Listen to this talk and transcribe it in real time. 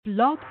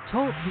Blog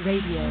Talk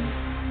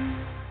Radio.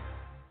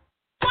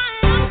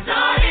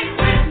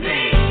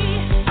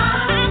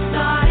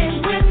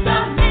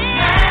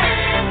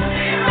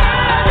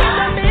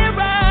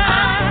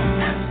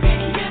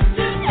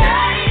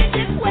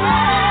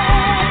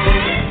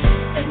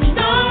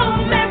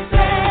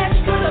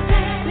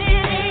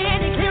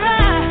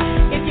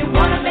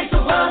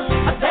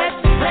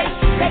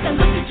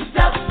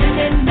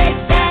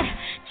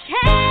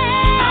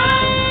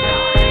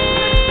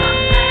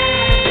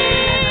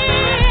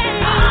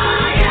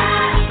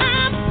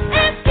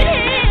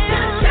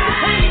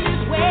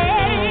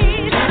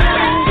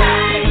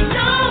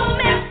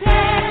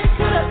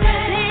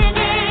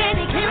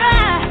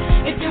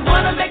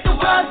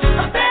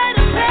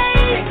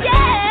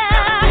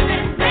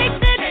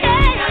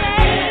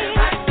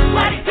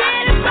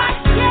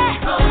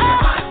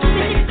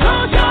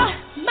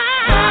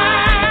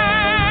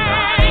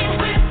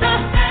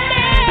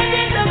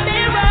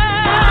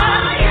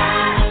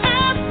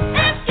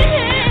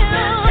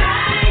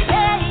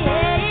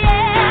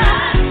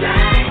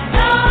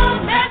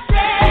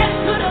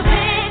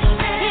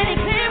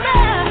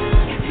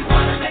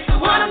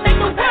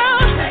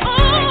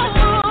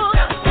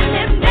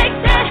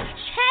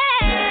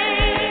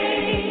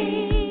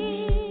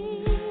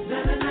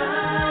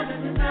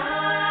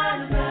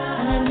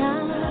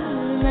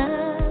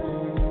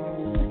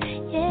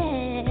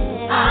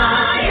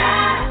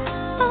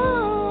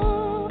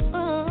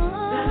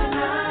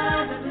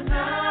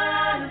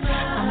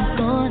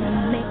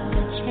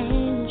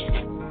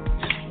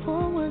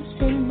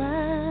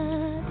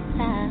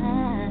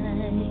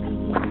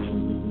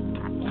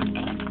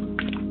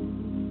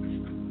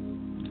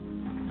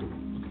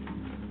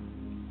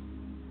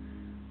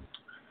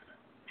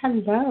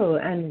 Hello,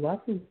 and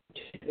welcome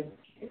to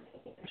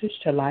Answers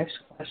to Life's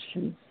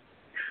Questions.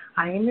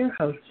 I am your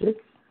hostess,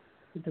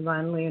 the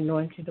divinely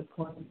anointed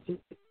appointed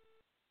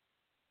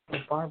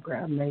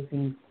Barbara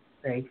Amazing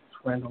Grace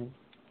Reynolds.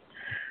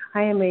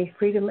 I am a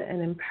freedom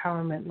and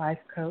empowerment life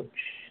coach,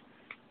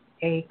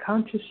 a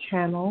conscious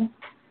channel,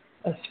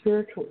 a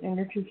spiritual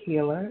energy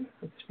healer,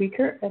 a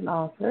speaker and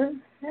author,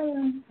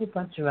 and a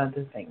bunch of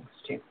other things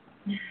too.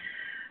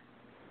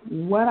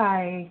 What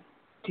I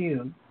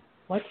do,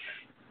 what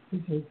is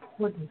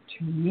important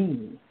to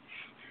me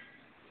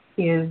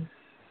is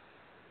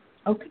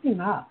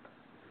opening up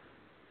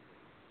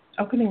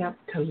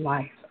to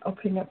life,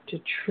 opening up to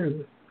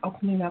truth,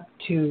 opening up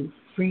to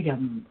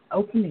freedom,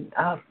 opening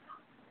up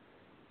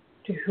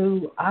to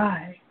who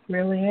I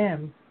really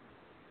am.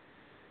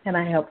 And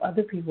I help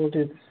other people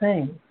do the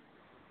same.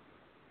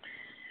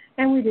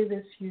 And we do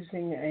this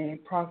using a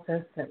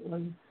process that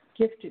was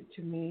gifted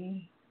to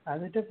me by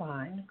the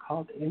divine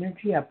called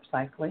energy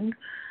upcycling,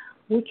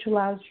 which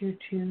allows you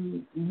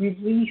to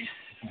release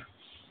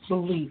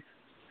beliefs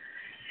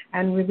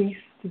and release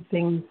the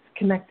things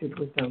connected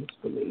with those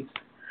beliefs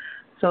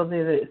so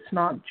that it's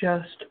not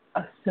just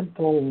a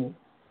simple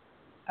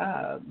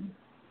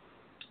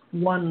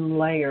one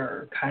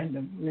layer kind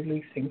of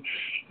releasing.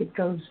 It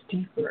goes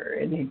deeper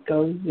and it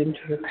goes into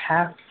your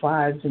past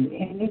lives and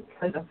any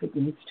place it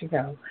needs to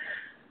go,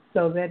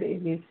 so that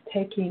it is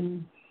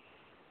taking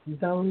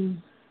those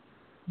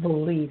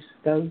beliefs,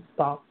 those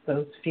thoughts,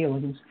 those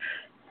feelings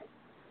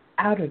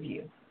out of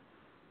you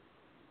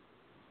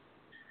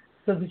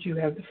so that you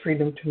have the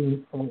freedom to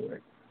move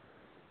forward.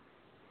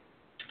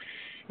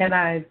 And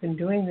I've been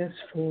doing this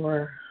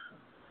for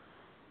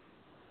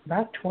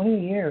about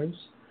 20 years,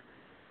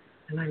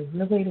 and I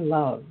really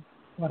love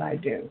what I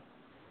do.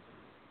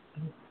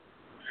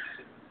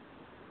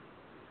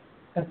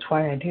 That's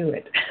why I do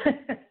it.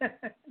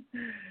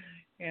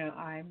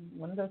 I'm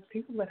one of those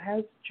people that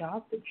has a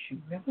job that she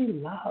really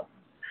loves.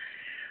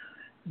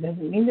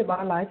 Doesn't mean that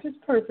my life is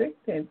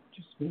perfect. It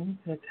just means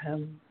that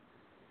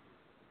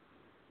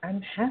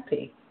I'm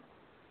happy.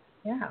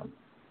 Yeah.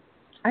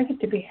 I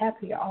get to be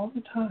happy all the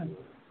time.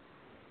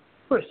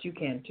 Of course, you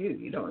can too.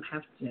 You don't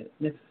have to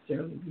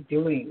necessarily be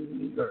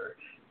doing your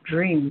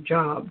dream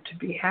job to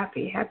be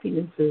happy.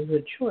 Happiness is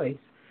a choice,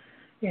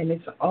 and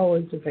it's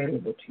always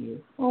available to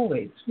you.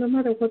 Always. No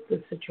matter what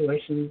the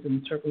situations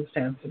and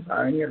circumstances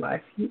are in your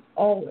life, you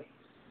always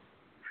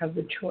have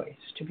the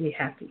choice to be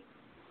happy.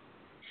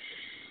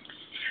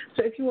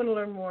 So if you want to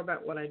learn more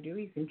about what I do,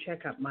 you can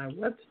check out my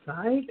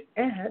website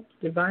at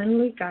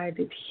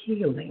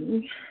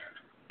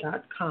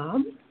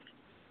divinelyguidedhealing.com.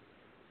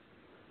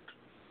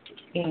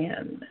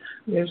 And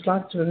there's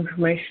lots of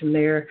information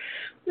there.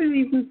 There's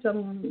even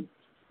some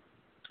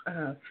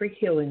free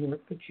healing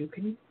work that you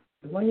can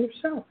do on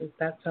yourself if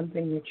that's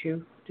something that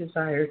you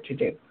desire to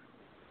do.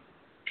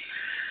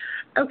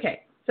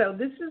 Okay, so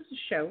this is a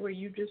show where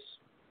you just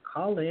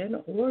call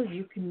in, or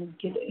you can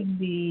get in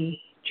the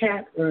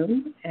chat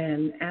room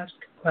and ask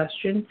a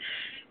question,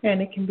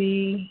 and it can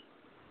be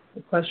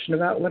a question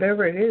about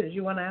whatever it is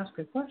you want to ask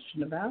a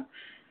question about.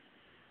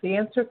 The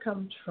answer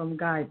comes from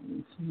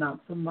guidance, not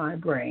from my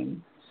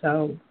brain.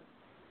 So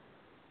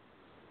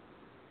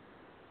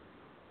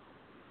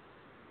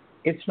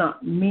it's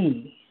not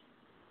me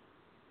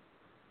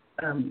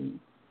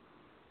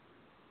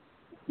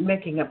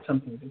making up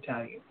something to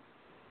tell you.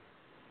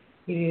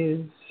 It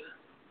is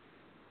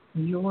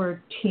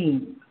your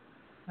team.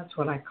 That's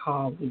what I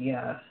call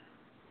the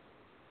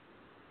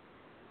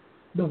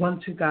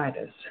ones who guide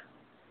us.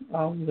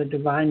 All the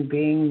divine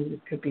beings.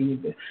 It could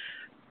be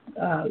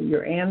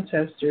your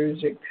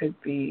ancestors. It could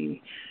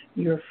be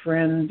your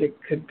friends. It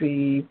could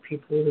be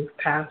people who've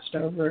passed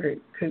over.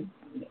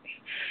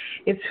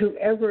 It's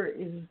whoever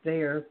is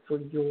there for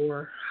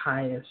your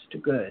highest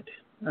good.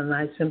 And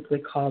I simply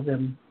call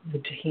them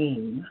the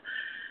team,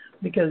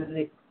 because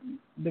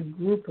the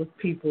group of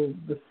people,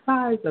 the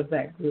size of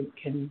that group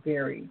can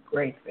vary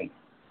greatly.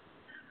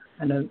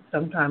 I know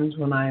sometimes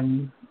when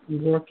I'm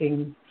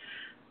working,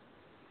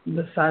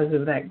 the size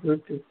of that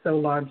group is so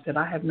large that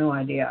I have no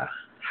idea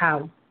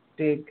how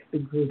big the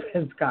group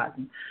has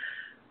gotten.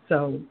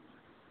 So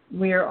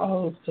we are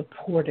all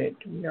supported.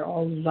 We are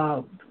all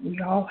loved.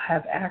 We all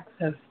have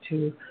access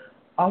to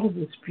all of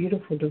this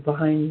beautiful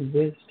divine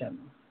wisdom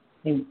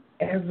in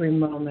every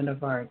moment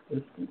of our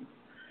existence.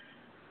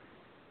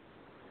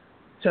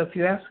 So if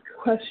you ask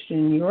a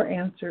question, your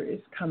answer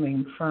is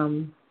coming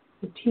from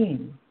the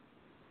team.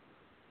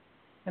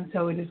 And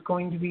so it is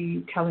going to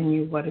be telling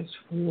you what is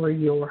for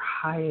your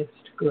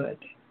highest good,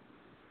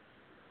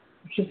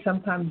 which is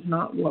sometimes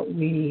not what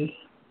we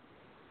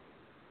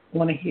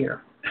want to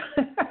hear.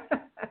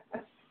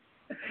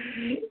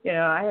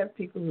 I have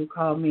people who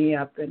call me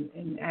up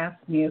and ask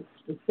me a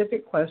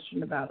specific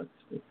question about a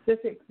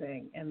specific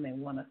thing, and they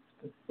want a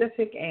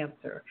specific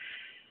answer.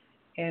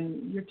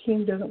 And your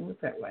team doesn't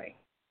work that way.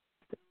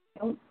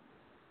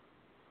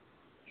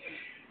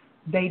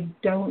 They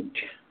don't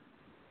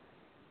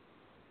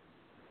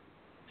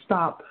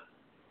stop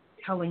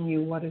telling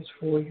you what is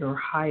for your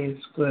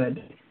highest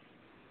good,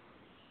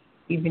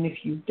 even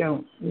if you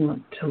don't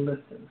want to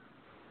listen.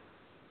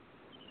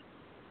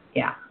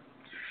 Yeah.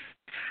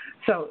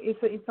 So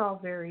it's all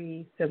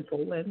very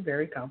simple and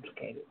very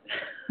complicated.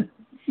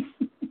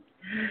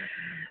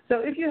 So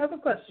if you have a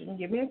question,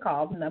 give me a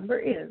call. The number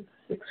is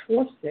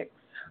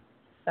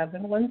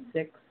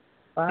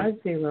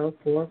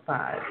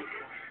 646-716-5045.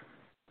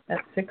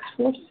 That's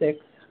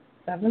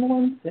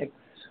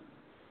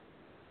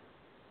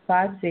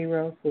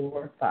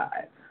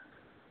 646-716-5045.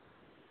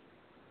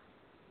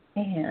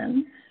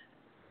 And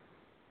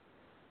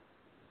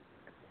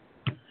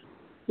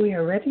we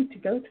are ready to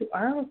go to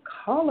our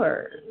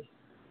callers.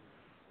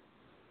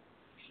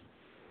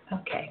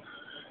 Okay.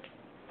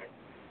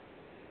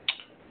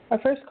 Our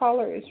first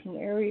caller is from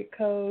area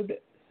code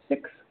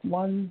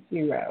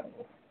 610.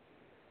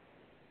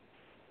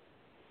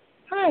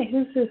 Hi,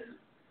 who's this?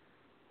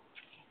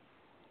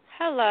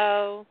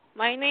 Hello,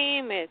 my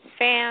name is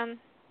Fan.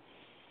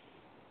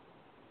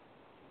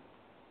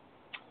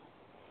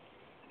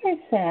 Hi,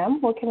 Sam.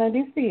 What can I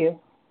do for you?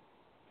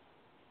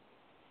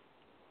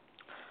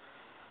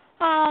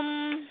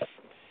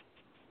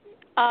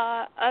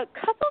 A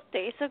couple of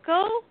days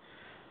ago,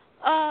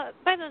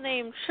 by the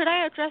name, should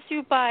I address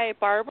you by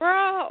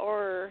Barbara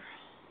or?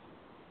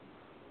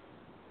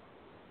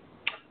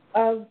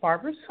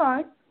 Barbara's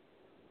fine.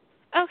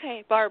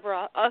 Okay,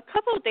 Barbara. A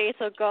couple of days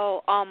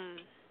ago,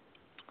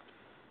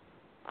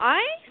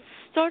 I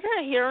started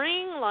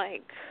hearing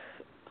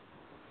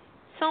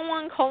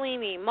someone calling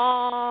me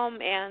mom,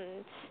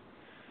 and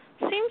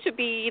seemed to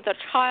be the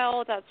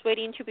child that's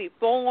waiting to be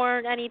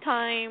born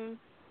anytime.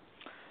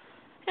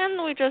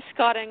 And we just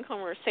got in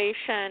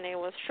conversation. It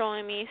was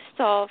showing me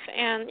stuff,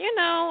 and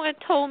it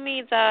told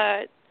me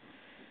that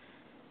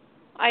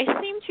I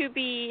seem to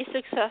be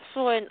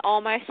successful in all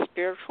my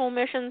spiritual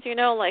missions.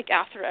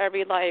 After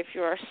every life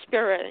you're a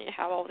spirit and you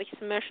have all these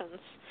missions.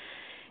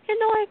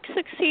 I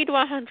succeed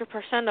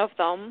 100% of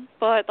them,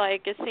 but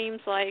it seems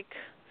like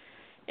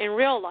in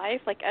real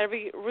life,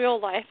 every real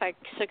life, I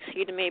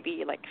succeed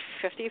maybe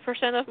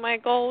 50% of my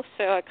goals.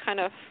 So I kind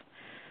of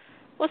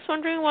was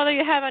wondering whether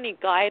you have any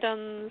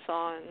guidance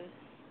on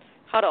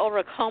how to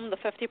overcome the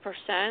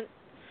 50%.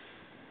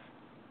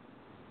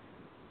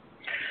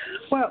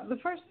 Well, the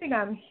first thing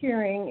I'm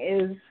hearing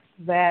is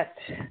that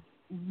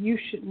you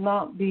should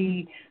not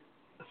be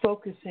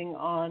focusing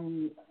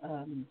on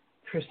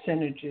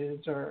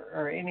percentages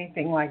or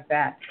anything like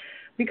that,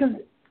 because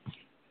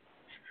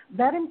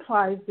that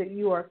implies that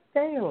you are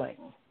failing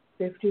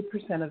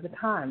 50% of the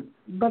time,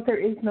 but there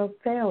is no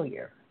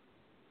failure.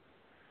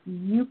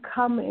 You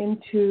come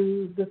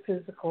into the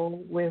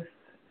physical with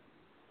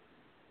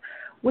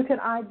an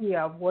idea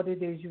of what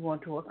it is you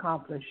want to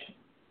accomplish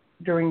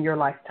during your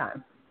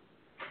lifetime.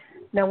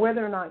 Now,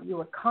 whether or not you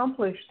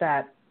accomplish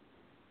that,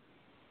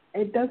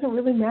 it doesn't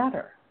really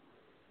matter.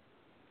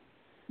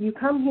 You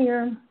come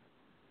here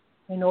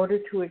in order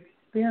to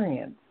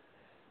experience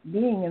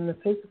being in the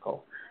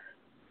physical,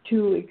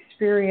 to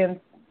experience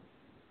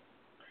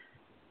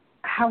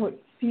how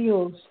it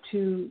feels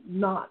to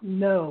not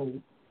know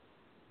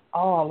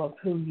all of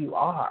who you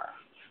are,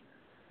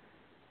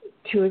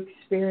 to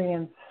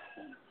experience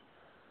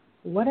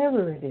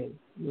whatever it is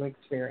you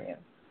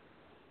experience.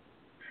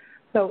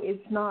 So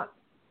it's not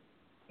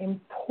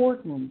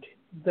important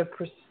the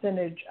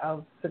percentage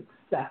of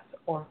success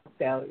or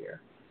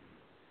failure.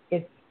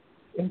 It's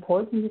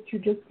important that you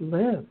just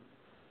live,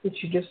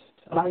 that you just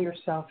allow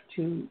yourself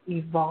to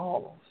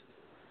evolve,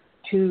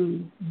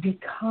 to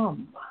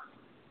become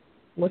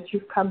what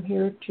you've come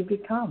here to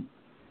become.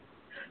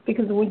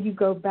 Because when you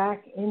go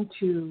back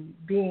into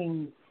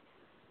being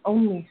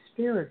only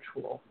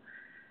spiritual,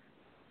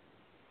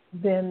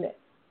 then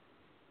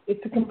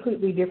it's a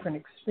completely different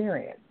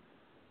experience.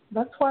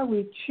 That's why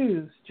we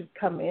choose to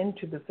come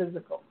into the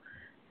physical.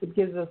 It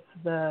gives us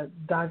the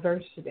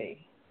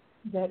diversity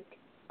that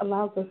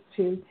allows us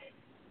to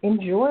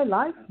enjoy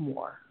life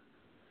more.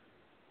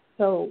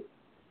 So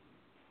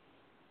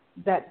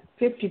that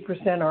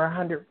 50% or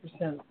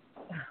 100%,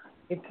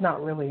 it's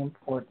not really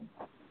important.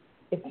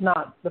 It's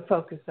not the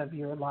focus of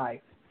your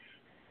life.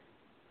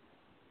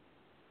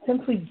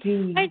 Simply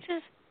be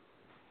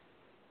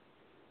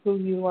who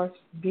you are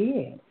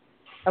being.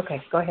 Okay,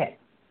 go ahead.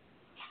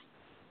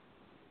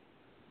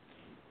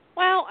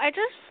 Well, I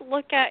just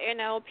look at,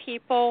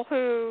 people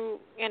who,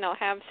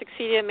 have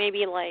succeeded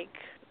maybe like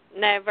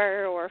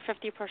never or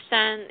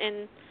 50%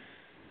 in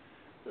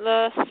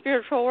the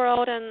spiritual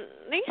world, and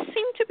they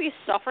seem to be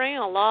suffering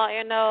a lot,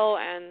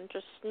 and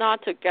just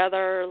not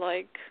together.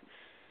 Like,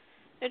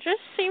 it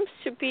just seems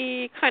to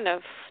be kind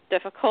of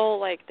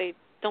difficult. Like, they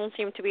don't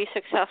seem to be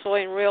successful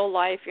in real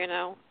life,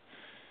 It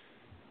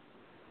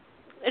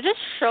just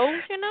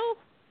shows,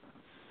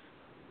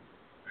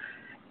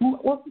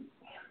 Well,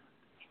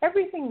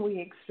 everything we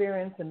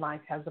experience in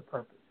life has a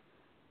purpose,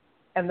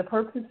 and the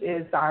purpose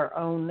is our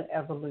own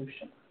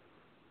evolution.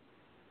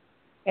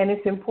 And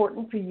it's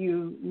important for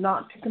you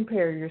not to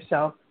compare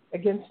yourself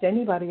against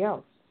anybody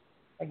else,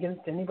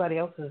 against anybody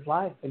else's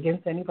life,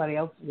 against anybody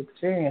else's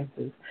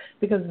experiences,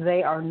 because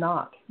they are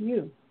not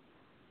you.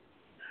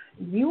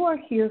 You are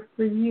here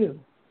for you.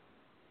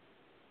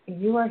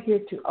 You are here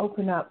to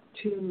open up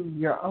to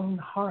your own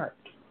heart,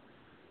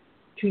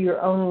 to your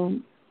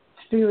own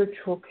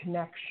spiritual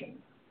connection,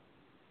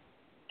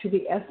 to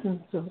the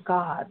essence of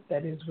God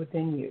that is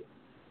within you.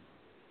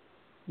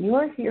 You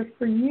are here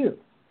for you.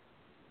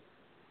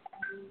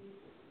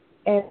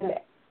 And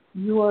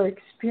you are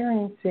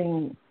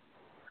experiencing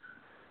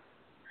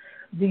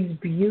these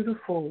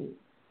beautiful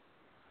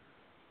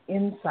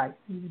insights,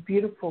 these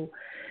beautiful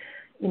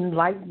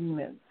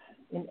enlightenments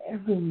in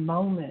every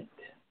moment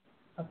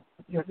of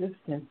your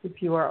existence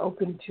if you are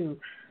open to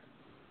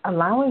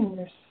allowing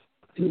yourself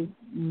to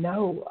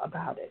know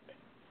about it.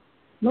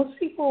 Most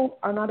people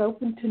are not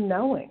open to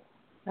knowing.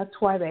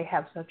 That's why they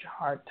have such a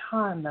hard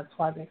time. That's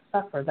why they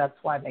suffer. That's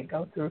why they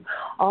go through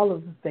all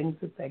of the things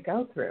that they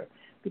go through,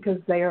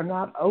 because they are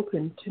not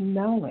open to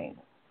knowing.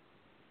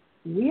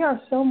 We are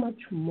so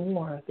much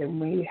more than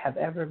we have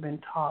ever been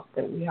taught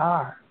that we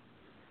are.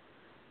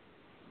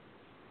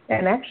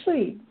 And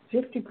actually,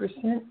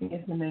 50%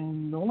 is an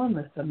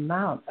enormous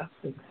amount of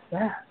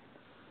success.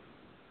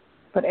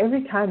 But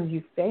every time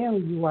you fail,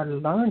 you are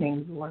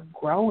learning, you are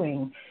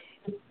growing.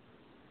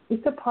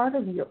 It's a part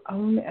of your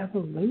own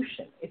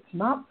evolution. It's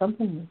not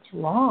something that's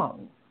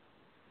wrong.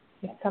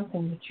 It's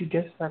something that you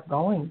just are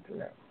going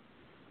through.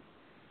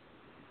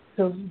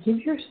 So give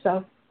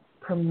yourself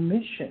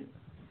permission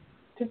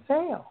to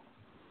fail,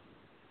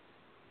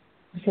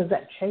 because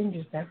that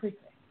changes everything.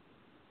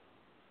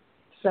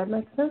 Does that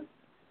make sense?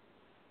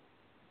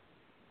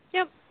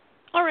 Yep.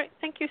 All right.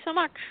 Thank you so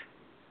much.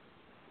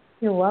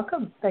 You're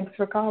welcome. Thanks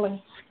for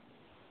calling.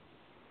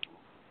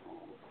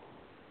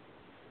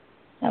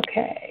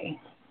 Okay.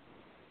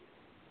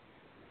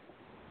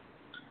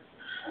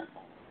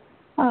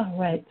 All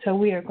right. So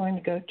we are going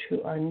to go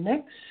to our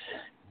next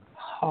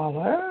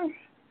caller,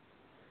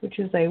 which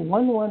is a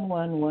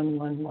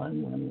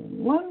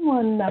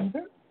 111-111-1111 number.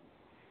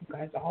 You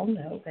guys all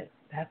know that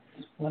that's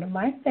one of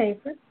my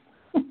favorites.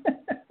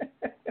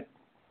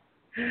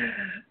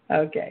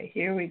 Okay,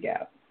 here we go.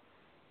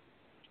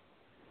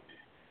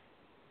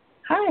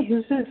 Hi,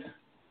 who's this?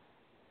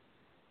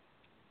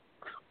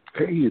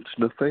 Hey, it's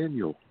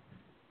Nathaniel.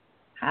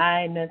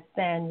 Hi,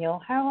 Nathaniel.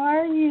 How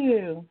are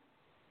you?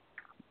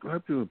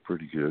 I'm doing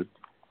pretty good.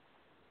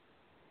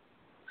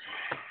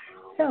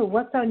 So,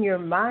 what's on your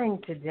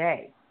mind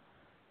today?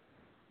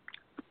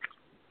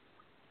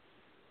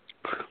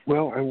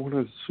 Well, I want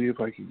to see if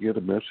I could get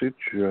a message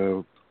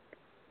from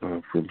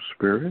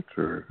Spirit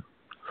or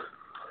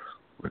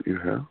what you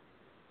have.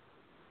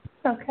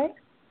 Okay.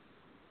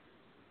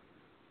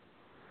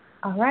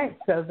 All right.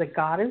 So the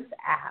goddess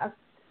Ask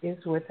is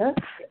with us,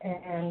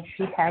 and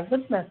she has a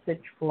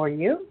message for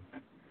you.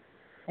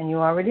 And you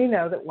already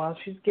know that while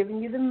she's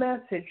giving you the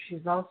message,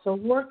 she's also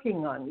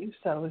working on you.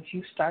 So as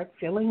you start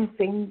feeling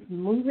things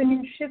moving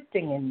and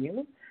shifting in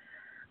you,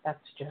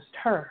 that's just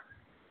her.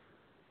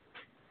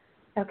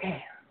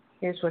 Okay,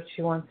 here's what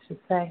she wants to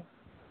say.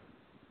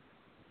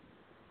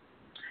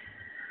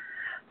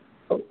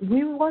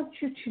 We want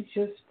you to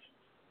just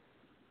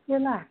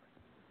relax.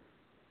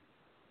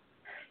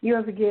 You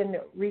have again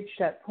reached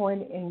that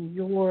point in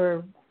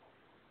your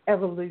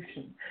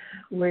evolution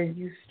where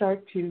you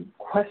start to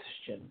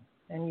question,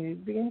 and you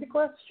begin to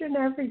question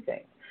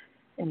everything,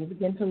 and you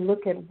begin to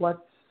look at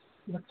what's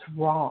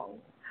wrong,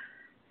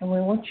 And we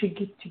want you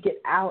to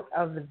get out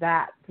of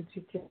that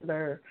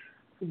particular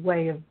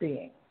way of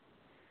being.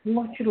 We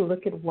want you to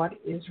look at what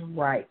is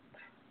right.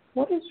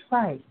 What is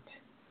right?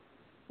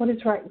 What is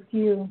right with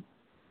you?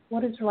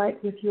 What is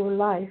right with your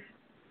life?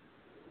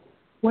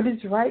 What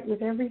is right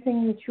with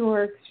everything that you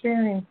are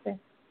experiencing?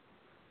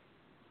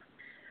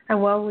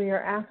 And while we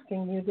are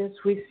asking you this,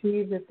 we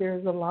see that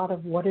there's a lot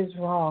of what is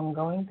wrong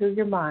going through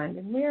your mind,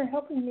 and we are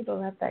helping you to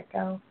let that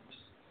go.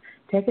 Just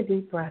take a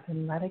deep breath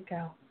and let it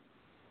go.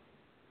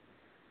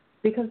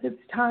 Because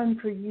it's time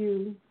for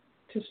you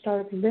to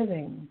start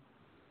living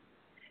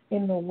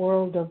in the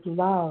world of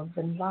love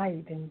and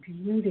light and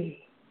beauty.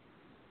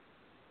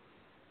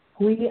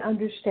 We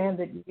understand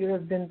that you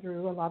have been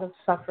through a lot of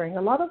suffering,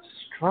 a lot of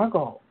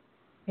struggle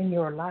in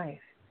your life.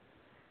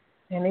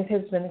 And it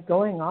has been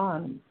going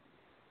on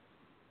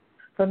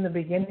from the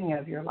beginning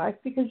of your life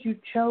because you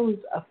chose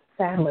a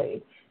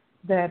family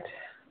that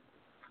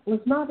was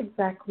not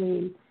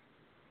exactly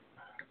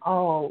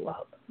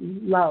all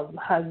love,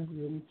 hugs,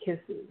 and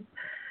kisses.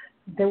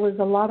 There was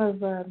a lot of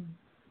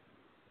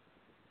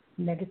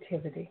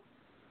negativity,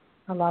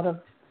 a lot of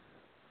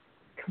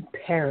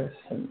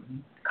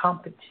comparison,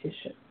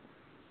 competition,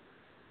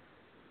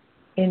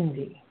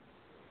 envy,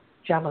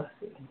 jealousy.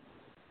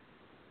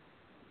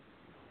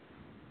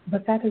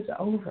 But that is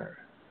over.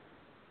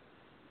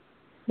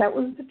 That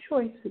was the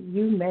choice that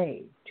you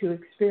made to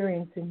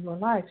experience in your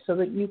life so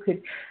that you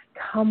could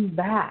come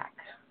back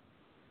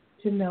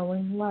to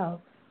knowing love.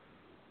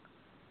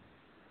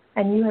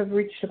 And you have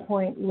reached a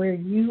point where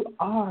you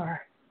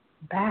are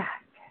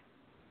back.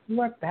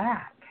 You are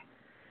back.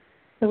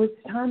 So it's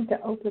time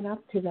to open up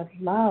to that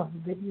love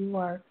that you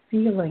are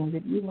feeling,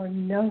 that you are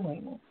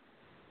knowing,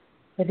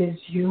 that is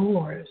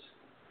yours.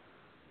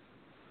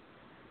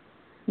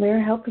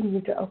 We're helping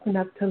you to open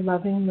up to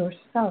loving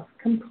yourself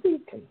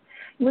completely,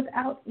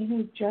 without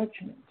any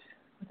judgment,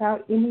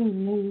 without any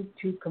need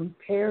to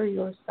compare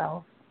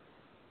yourself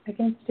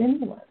against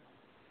anyone,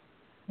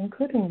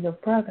 including your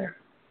brother.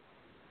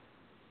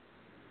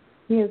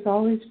 He has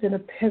always been a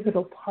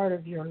pivotal part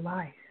of your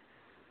life,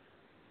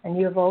 and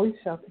you have always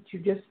felt that you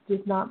just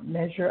did not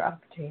measure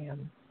up to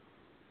him.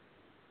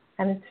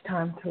 And it's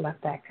time to let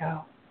that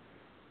go.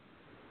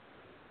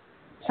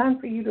 It's time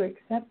for you to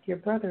accept your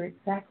brother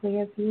exactly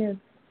as he is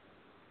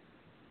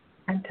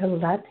and to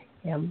let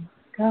him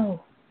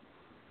go.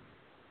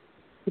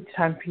 It's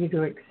time for you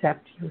to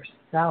accept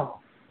yourself,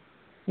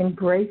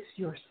 embrace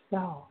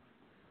yourself,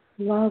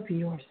 love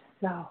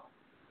yourself,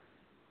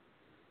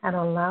 and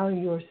allow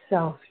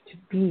yourself to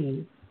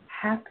be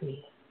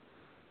happy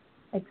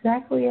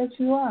exactly as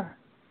you are,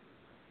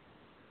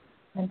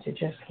 and to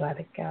just let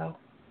it go.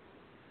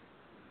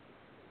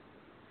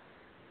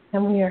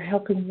 And we are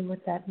helping you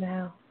with that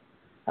now,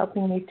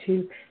 helping you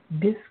to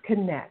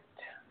disconnect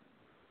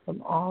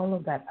from all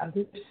of that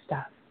other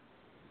stuff.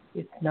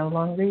 It's no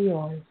longer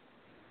yours.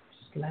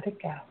 Just let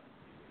it go.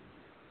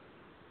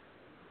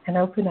 And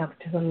open up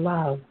to the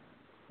love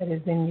that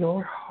is in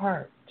your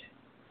heart,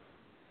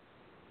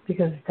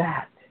 because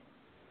that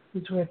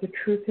is where the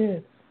truth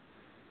is.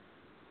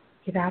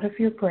 Get out of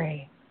your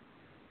brain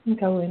and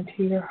go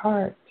into your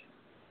heart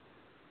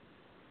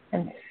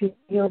and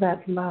feel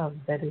that love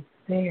that is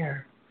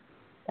there,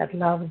 that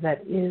love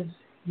that is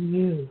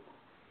you,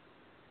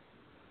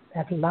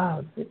 that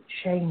love that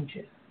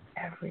changes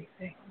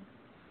everything.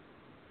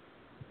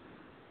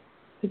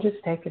 So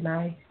just take a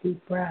nice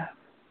deep breath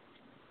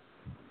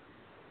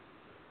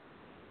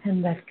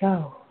and let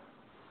go.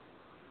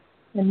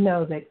 And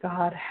know that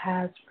God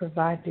has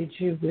provided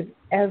you with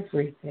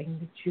everything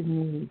that you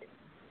need.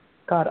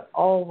 God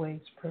always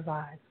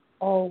provides,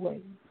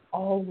 always,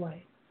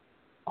 always,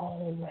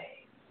 always.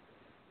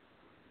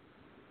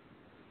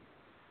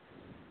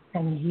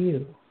 And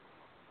you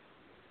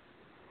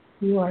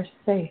are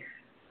safe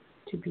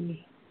to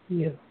be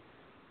you.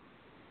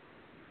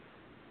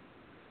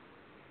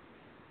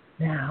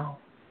 Now,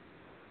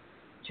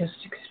 just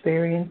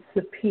experience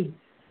the peace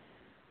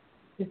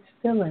that's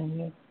filling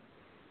you.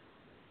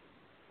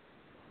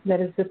 That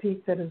is the peace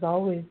that is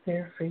always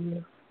there for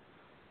you.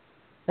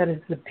 That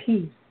is the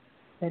peace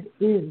that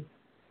is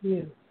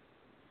you.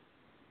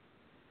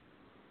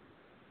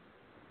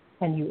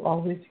 And you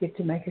always get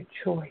to make a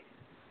choice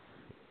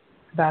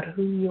about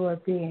who you are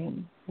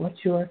being, what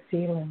you are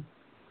feeling.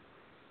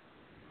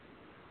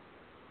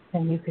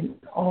 And you can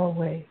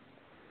always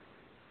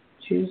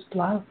choose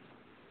love.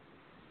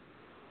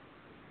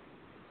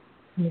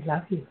 We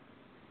love you.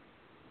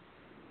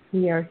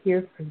 We are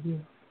here for you.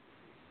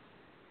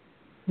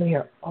 We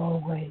are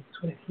always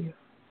with you.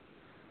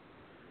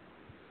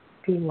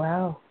 Be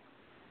well.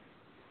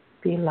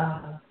 Be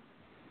love.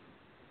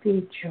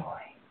 Be joy.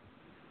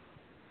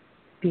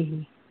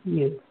 Be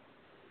you.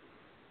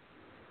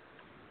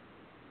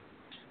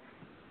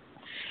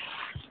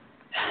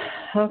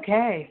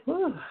 Okay.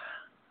 Whew.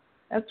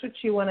 That's what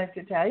she wanted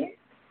to tell you.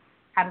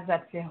 How does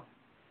that feel?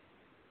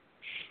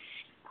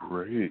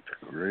 Great.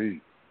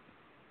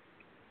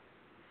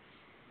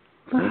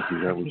 Thank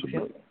you. That was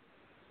amazing.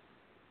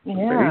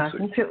 Yeah, I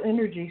can feel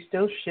energy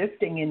still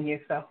shifting in you.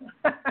 So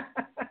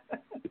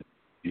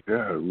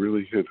yeah, it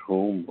really hit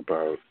home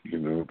about,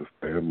 the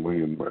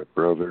family and my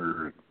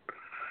brother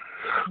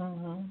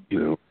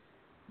and,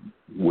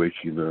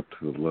 waking up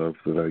to the love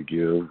that I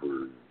give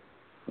or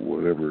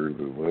whatever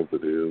the love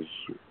it is.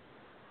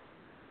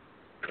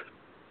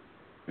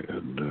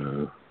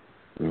 And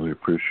really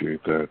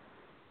appreciate that.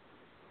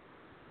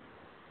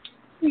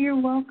 You're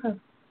welcome.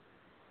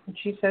 And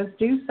she says,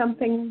 do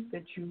something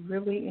that you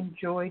really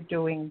enjoy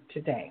doing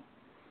today.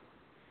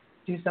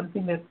 Do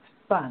something that's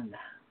fun.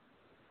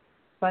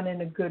 Fun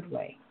in a good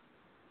way.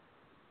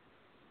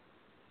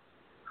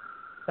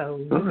 So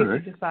you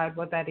get to decide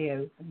what that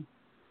is.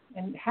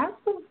 And have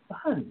some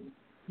fun.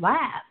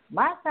 Laugh.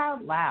 Laugh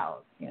out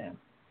loud,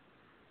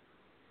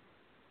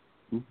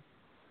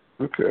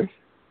 Okay.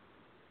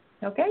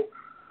 Okay?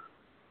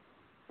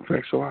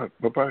 Thanks a lot.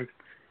 Bye-bye.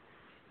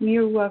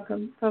 You're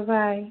welcome.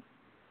 Bye-bye.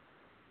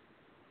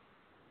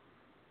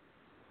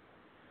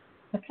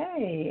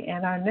 Okay,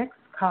 and our next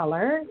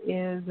caller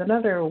is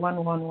another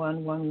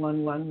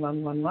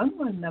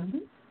 111111111 number.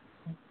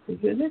 Let's see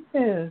who this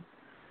is.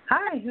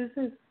 Hi, who's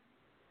this?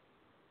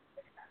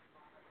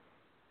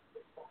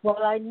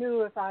 Well, I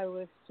knew if I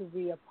was to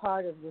be a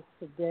part of this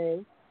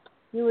today,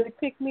 you would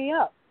pick me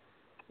up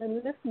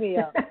and lift me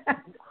up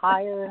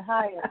higher and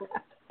higher.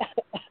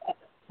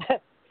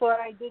 For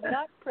I did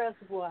not press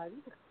 1,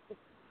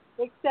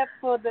 except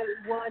for the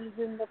ones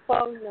in the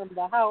phone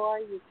number. How are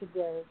you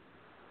today?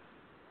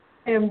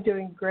 I am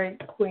doing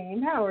great,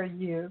 Queen. How are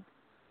you?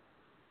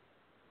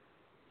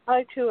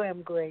 I, too,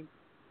 am great.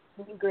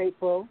 I'm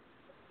grateful.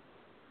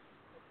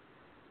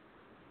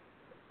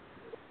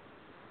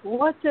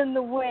 What's in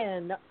the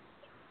wind?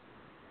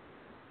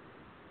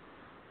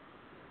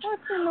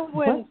 What's in the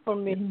wind for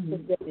me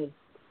today?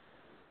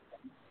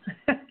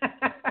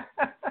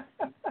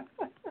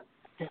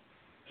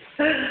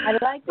 I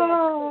like that.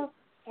 Oh.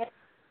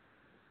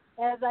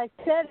 As I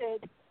said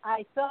it,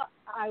 I thought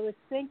I was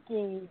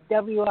thinking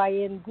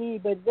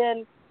WIND, but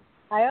then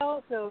I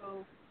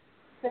also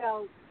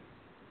felt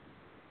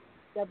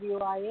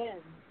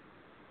WIN.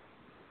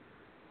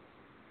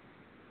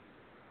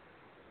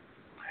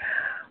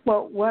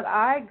 Well, what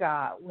I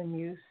got when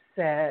you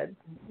said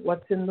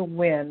what's in the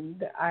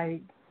wind,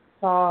 I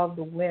saw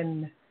the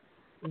wind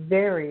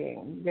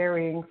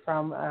varying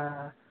from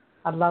a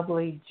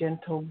lovely,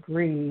 gentle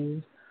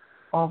breeze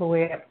all the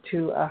way up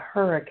to a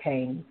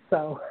hurricane.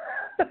 So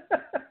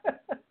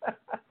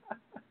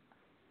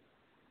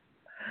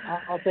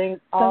all things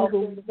are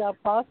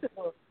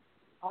possible.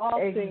 All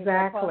exactly. Things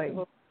are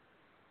possible.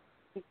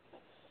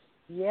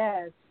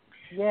 Yes.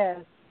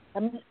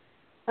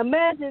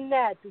 Imagine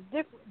that,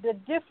 the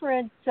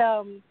different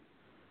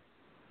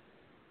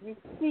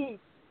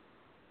receipts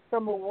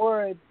from a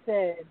word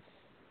said.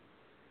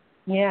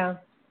 Yeah.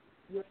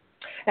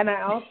 And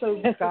I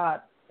also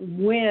got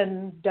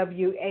win,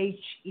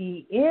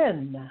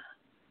 WHEN.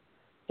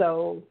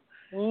 So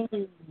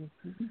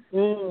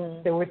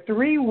there were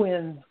 3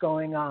 wins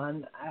going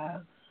on.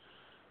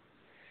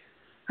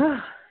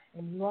 And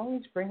you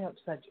always bring up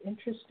such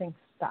interesting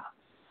stuff.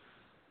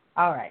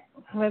 All right,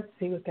 let's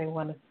see what they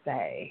want to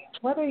say.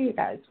 What do you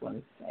guys want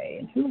to say?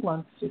 And who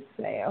wants to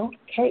say?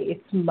 Okay,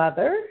 it's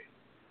Mother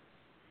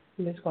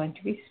who is going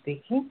to be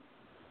speaking.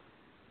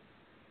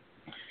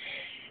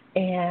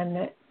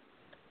 And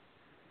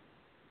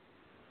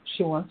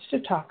she wants to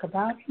talk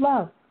about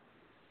love.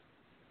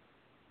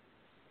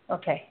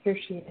 Okay, here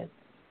she is.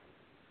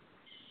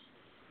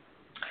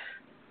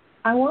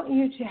 I want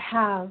you to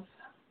have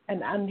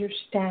an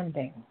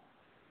understanding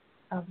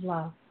of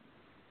love.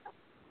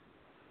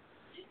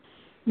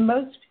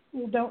 Most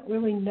people don't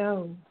really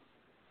know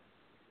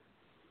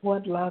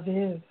what love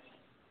is.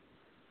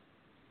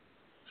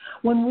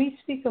 When we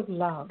speak of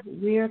love,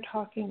 we are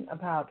talking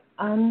about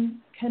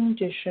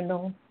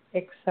unconditional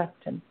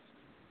acceptance.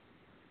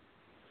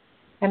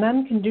 And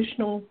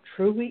unconditional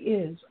truly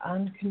is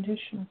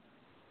unconditional.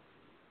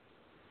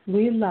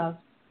 We love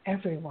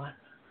everyone.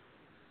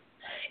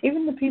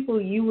 Even the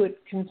people you would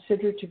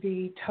consider to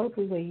be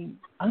totally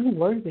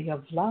unworthy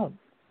of love.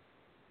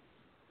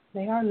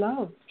 They are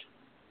loved.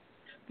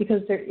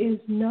 Because there is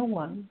no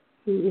one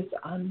who is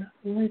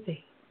unworthy.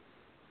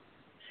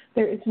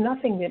 There is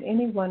nothing that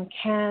anyone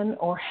can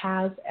or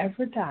has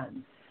ever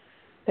done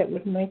that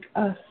would make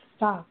us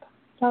stop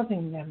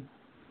loving them.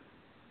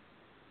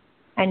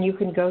 And you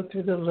can go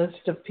through the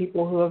list of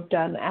people who have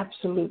done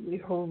absolutely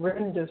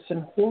horrendous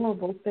and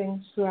horrible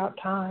things throughout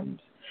times.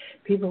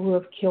 People who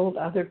have killed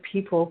other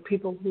people,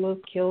 people who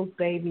have killed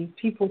babies,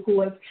 people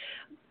who have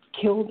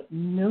killed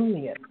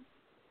millions,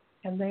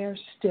 and they are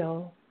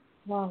still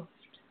loved.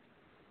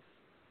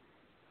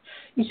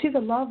 You see, the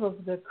love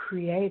of the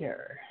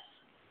Creator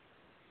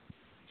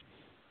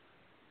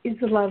is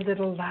the love that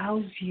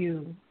allows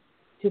you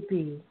to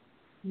be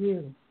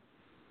you.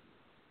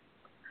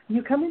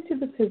 You come into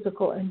the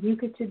physical and you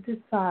get to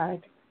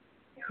decide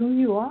who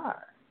you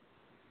are,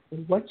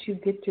 what you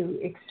get to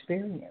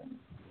experience,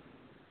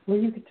 where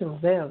you get to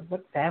live,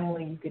 what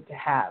family you get to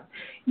have.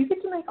 You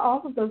get to make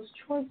all of those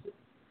choices.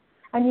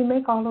 And you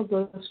make all of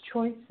those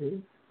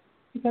choices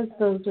because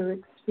those are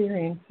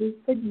experiences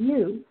that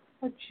you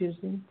are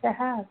choosing to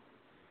have.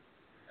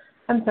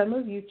 And some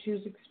of you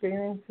choose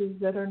experiences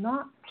that are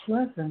not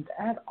pleasant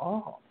at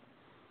all.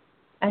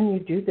 And you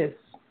do this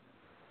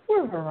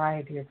for a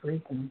variety of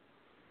reasons.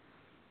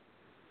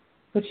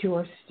 But you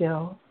are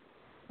still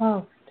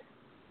loved.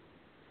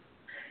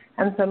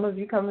 And some of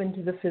you come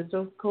into the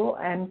physical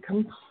and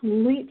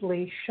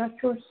completely shut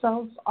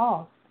yourselves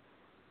off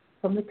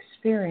from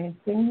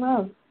experiencing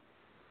love.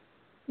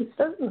 This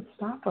doesn't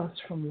stop us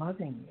from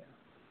loving you.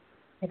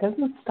 It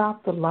doesn't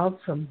stop the love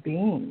from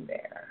being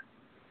there.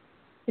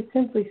 It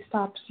simply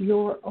stops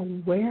your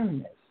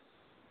awareness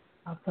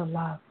of the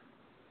love.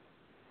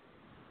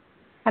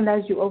 And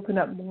as you open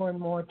up more and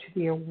more to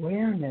the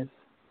awareness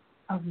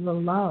of the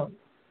love,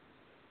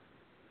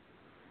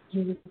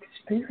 you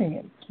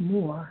experience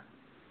more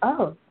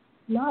of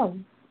love.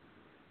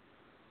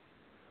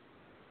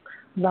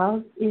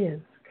 Love is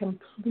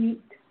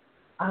complete,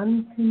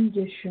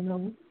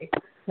 unconditional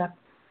acceptance,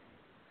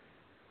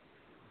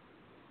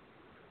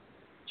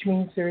 which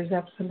means there is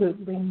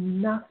absolutely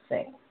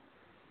nothing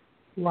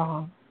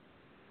wrong,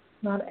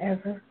 not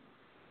ever.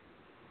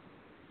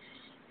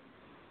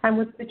 And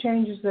with the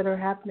changes that are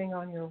happening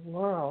on your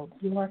world,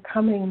 you are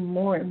coming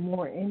more and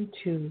more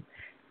into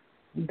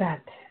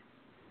that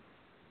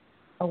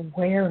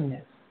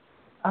awareness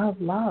of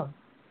love.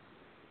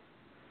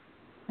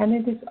 And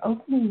it is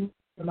opening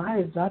your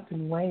lives up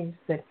in ways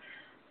that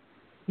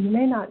you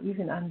may not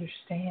even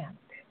understand,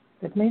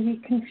 that may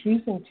be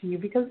confusing to you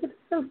because it's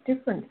so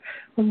different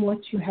from what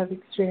you have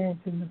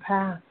experienced in the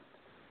past.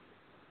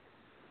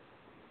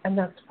 And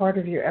that's part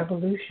of your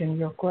evolution,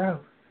 your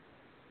growth,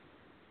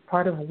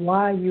 part of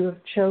why you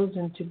have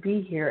chosen to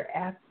be here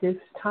at this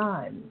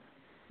time,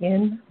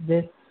 in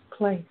this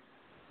place.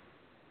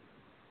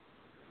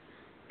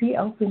 Be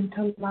open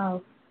to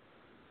love.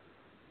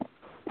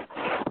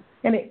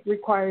 And it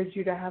requires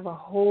you to have a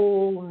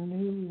whole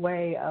new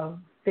way of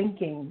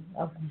thinking,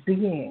 of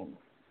being,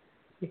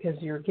 because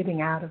you're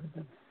getting out of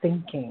the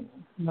thinking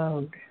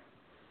mode.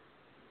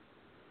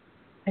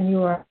 And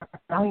you are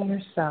allowing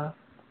yourself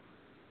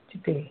to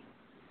be,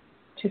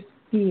 to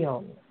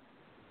feel,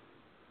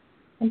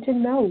 and to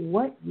know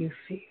what you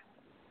feel.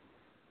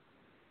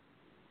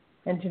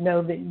 And to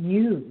know that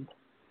you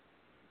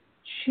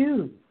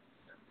choose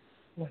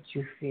what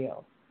you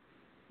feel.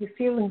 Your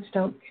feelings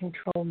don't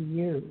control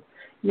you.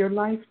 Your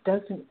life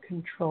doesn't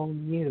control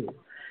you.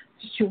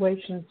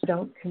 Situations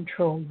don't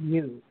control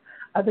you.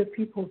 Other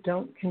people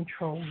don't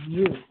control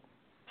you.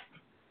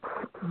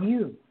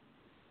 You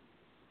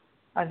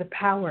are the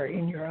power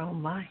in your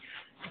own life.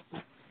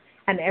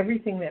 And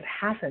everything that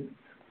happens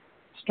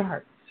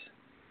starts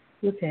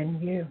within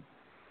you.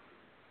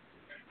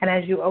 And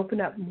as you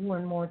open up more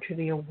and more to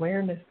the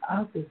awareness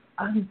of this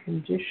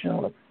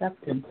unconditional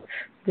acceptance,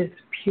 this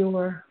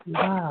pure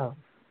love,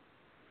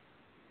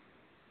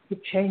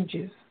 it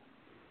changes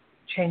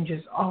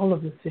all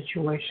of the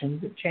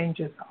situations. It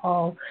changes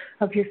all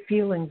of your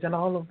feelings and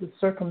all of the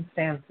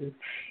circumstances.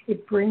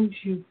 It brings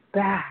you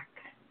back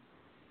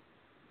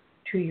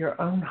to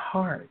your own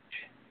heart,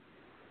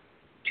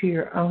 to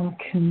your own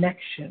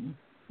connection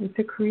with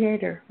the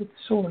Creator, with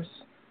Source,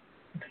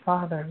 with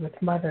Father, with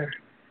Mother,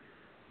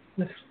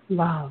 with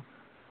love.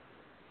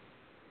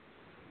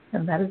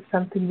 And that is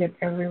something that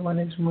everyone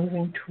is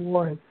moving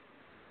towards.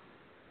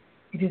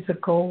 It is a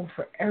goal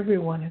for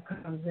everyone who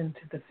comes into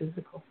the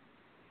physical.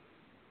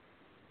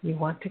 You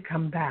want to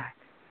come back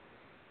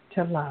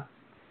to love.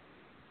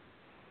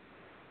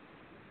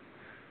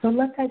 So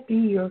let that be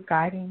your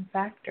guiding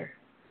factor.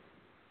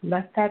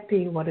 Let that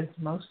be what is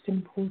most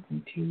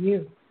important to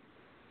you,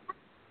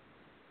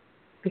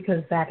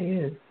 because that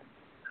is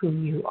who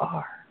you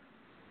are.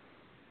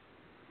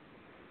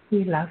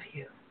 We love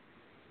you.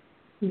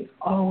 We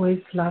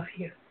always love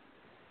you.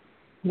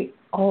 We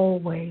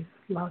always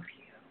love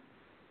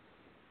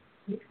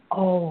you. We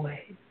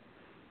always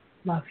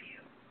love you.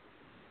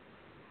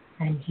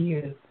 And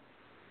you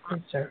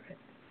deserve it.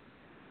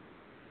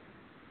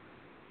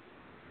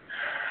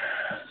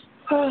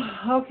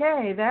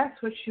 Okay, that's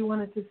what she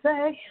wanted to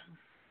say.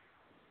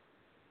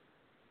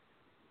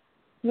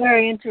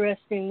 Very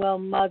interesting. Well,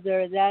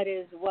 Mother, that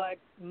is what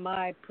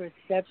my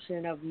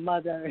perception of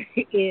Mother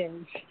is,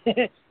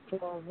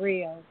 for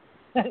real.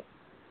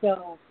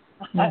 So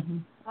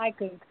I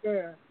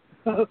concur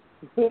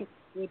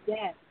with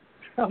that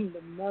from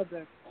the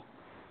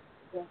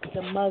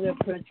mother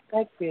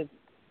perspective,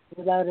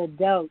 without a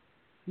doubt.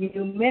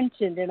 You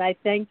mentioned, and I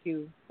thank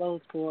you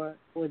both for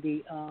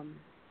the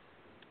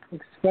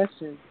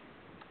expression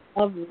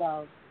of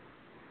love,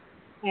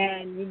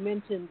 and you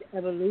mentioned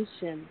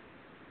evolution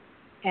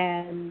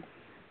and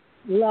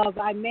love.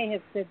 I may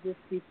have said this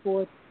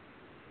before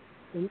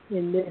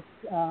in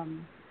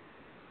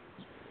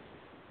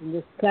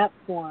this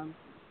platform,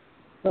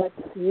 but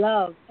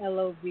love,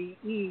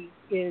 L-O-V-E,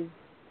 is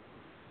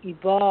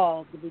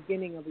evolve, the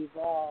beginning of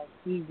evolve,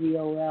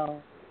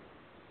 E-V-O-L.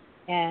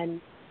 And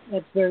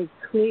that's very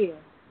clear.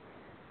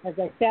 As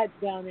I sat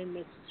down in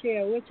this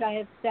chair, which I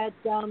have sat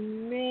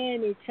down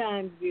many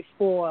times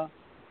before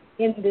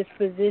in this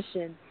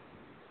position,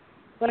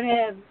 but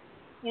have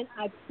and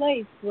I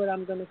placed what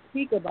I'm going to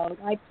speak about.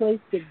 I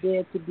placed it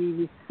there to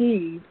be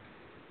received,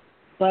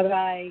 but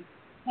I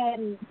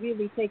hadn't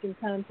really taken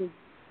time to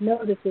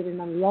notice it in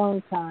a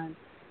long time.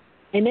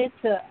 And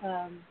it's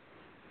a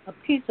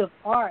piece of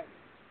art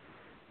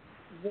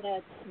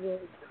that was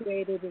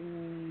created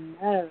in,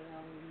 I don't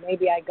know,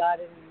 maybe I got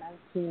it in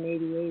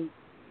 1988.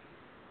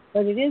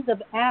 But it is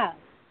of ash.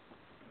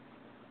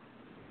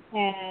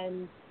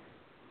 And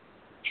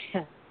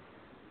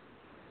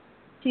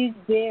she's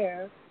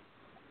there.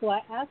 So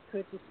I asked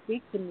her to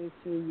speak to me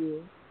through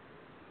you.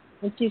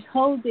 And she's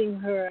holding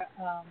her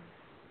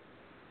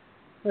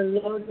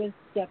lotus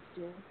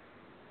scepter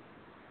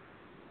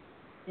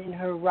in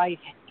her right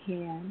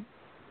hand.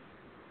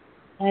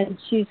 And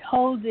she's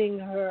holding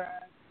her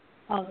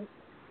in her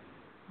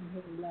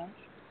left.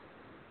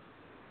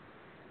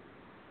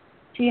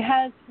 She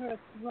has her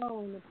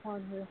throne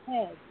upon her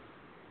head.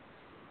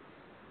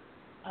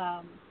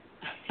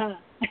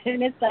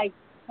 And it's like,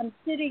 I'm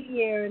sitting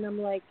here and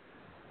I'm like,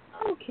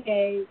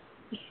 okay,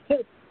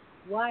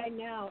 why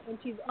now? And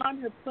she's on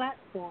her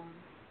platform.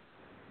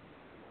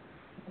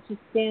 She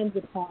stands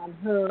upon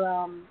her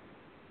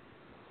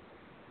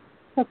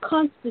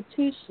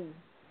constitution.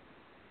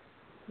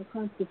 Her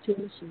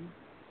constitution,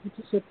 which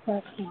is her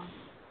platform.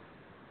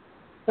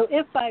 So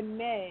if I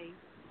may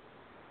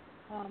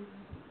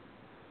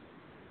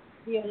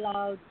be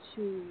allowed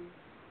to,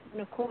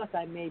 and of course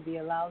I may be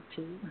allowed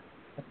to,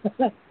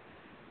 to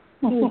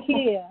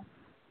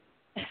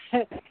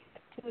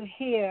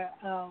hear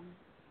her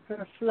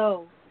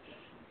flow.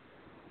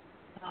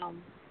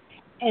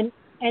 And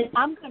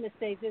I'm going to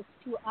say this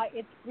too.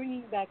 It's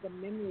bringing back a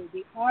memory.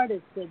 The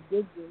artist that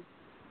did this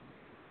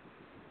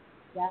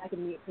back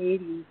in the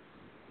 80s,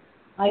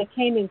 I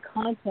came in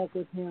contact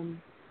with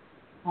him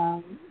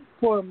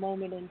for a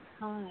moment in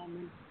time,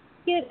 and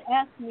he had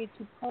asked me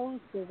to pose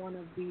for one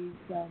of these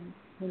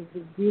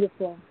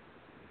beautiful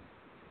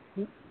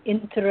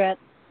Interet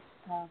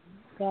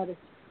goddess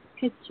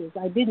pictures.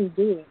 I didn't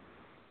do it,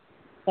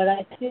 but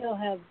I still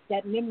have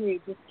that memory.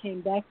 Just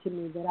came back to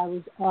me that I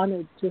was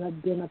honored to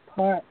have been a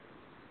part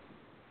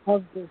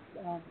of this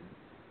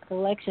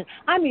collection.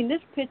 I mean,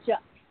 this picture,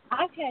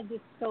 I've had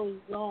this so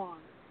long.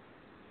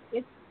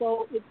 It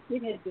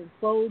had been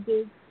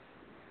folded.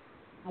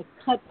 I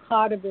cut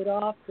part of it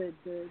off, the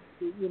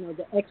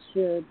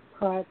extra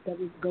part that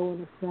would go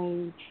in a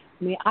frame.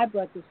 I mean, I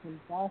brought this from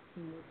Boston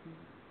with me.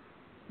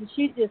 And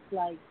she's just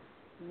like,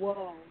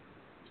 whoa.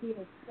 She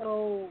is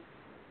so,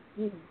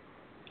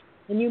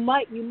 and you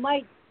might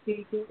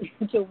speak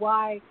to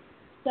why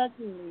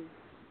suddenly,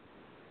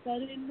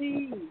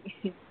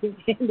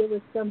 there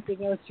was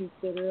something else you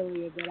said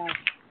earlier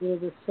there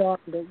was a song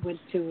that went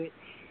to it.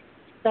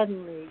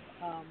 Suddenly,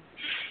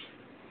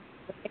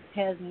 it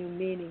has new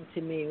meaning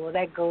to me. Well,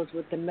 that goes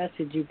with the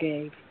message you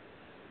gave.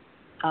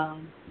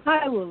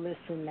 I will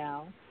listen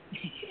now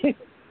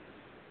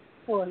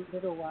for a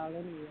little while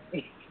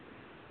anyway.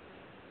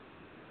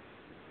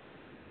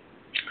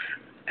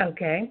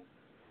 Okay,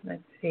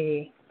 let's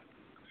see.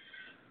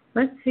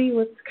 Let's see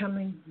what's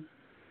coming.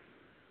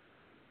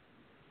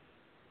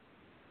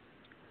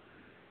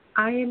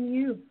 I am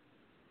you.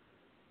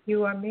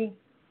 You are me.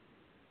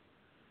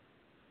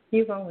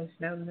 You've always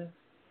known this.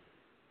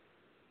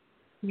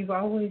 You've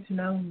always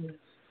known this.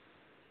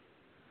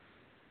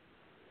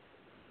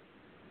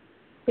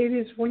 It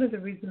is one of the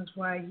reasons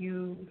why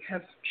you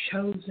have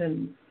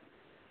chosen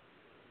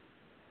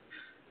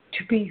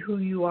to be who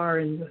you are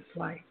in this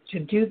life, to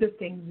do the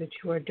things that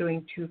you are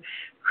doing, to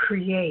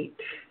create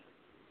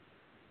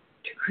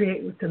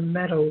with the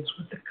metals,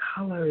 with the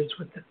colors,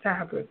 with the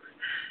fabrics,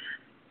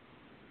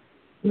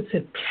 with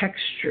the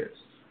textures.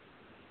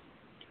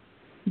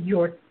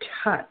 Your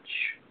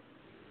touch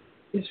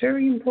is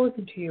very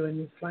important to you in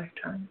this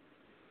lifetime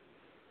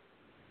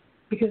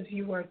because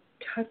you are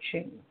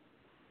touching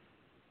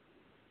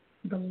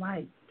the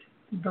light,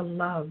 the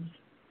love,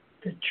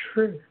 the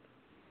truth.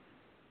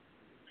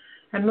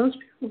 And most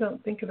people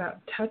don't think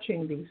about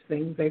touching these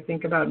things. They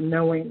think about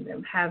knowing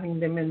them, having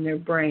them in their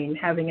brain,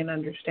 having an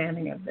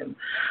understanding of them.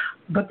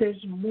 But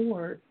there's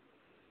more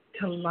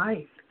to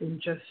life than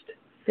just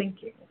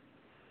thinking.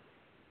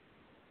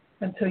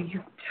 And so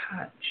you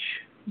touch,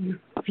 you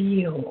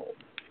feel,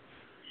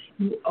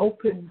 you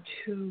open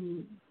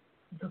to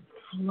the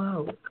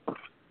flow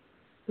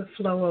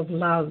of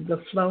love,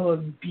 the flow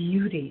of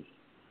beauty,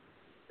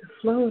 the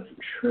flow of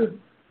truth.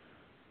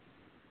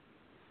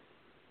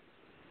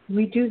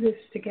 We do this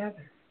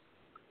together.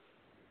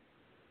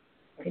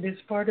 It is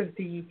part of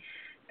the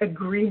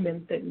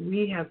agreement that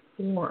we have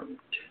formed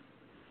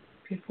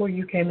before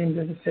you came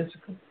into the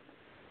physical.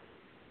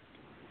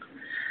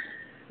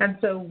 And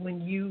so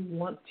when you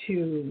want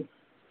to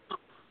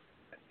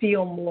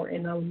feel more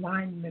in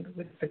alignment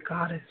with the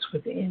goddess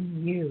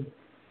within you,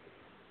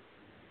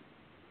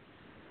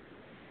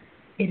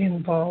 it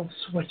involves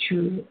what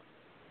you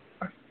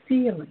are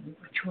feeling,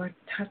 what you are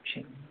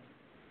touching,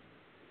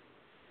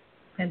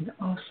 and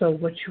also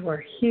what you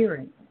are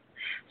hearing.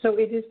 So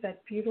it is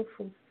that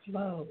beautiful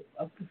flow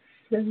of the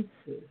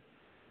senses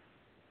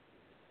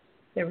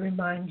that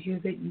remind you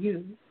that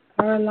you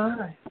are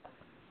alive.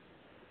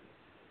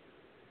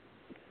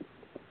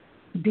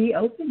 Be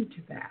open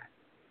to that.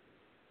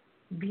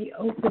 Be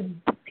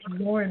open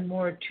more and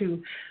more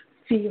to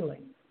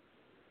feeling.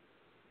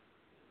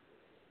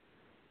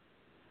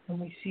 And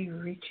we see you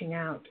reaching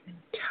out and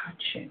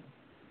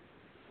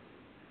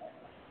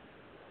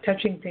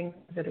touching things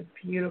that are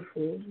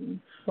beautiful and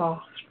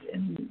soft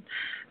and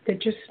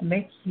that just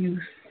make you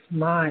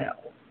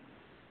smile.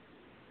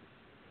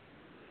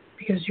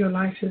 Because your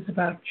life is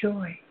about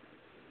joy.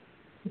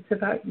 It's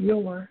about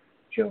your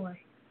joy.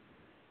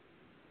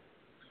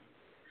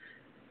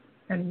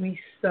 And we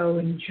so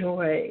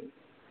enjoy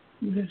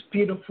this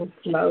beautiful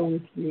flow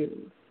with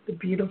you, the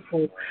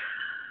beautiful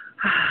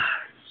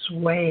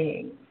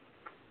swaying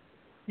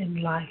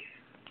in life.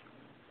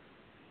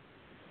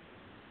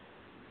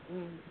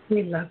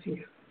 We love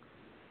you.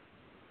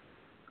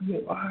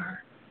 You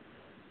are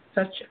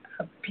such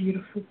a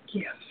beautiful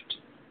gift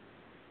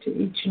to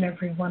each and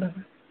every one of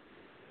us.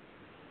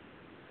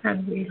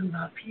 And we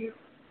love you.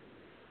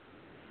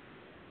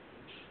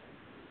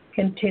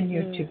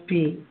 Continue to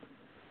be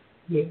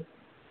you.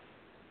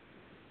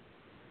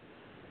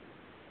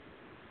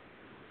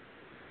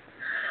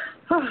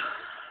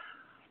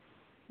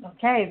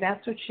 Okay,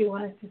 that's what she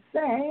wanted to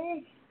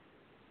say.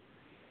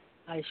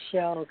 I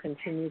shall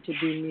continue to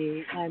be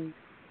me.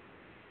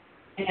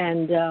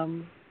 And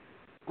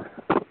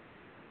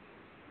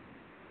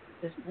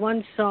there's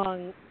one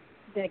song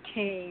that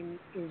came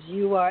is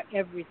 "You Are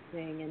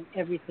Everything and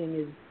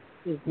Everything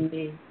is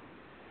Me."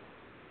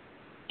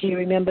 Do you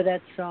remember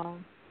that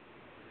song?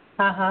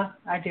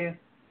 I do.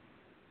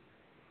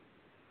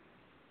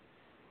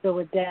 So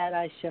with that,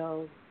 I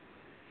shall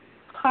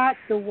part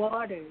the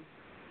waters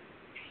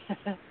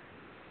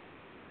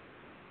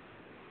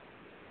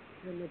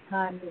when the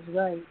time is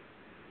right,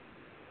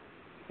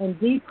 and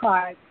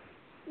depart,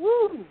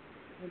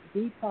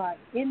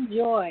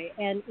 enjoy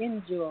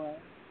the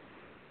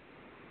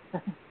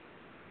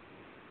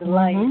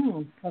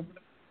light of.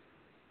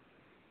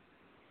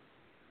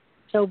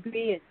 So be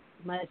it,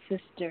 my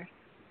sister,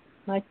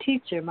 my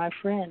teacher, my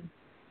friend.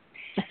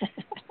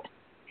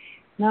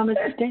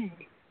 Namaste.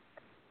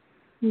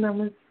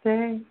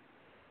 Namaste.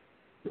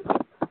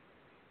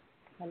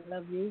 I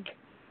love you.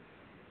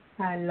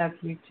 I love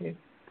you too.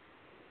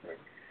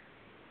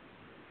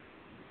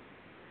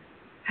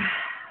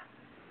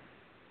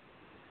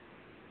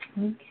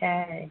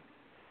 Okay.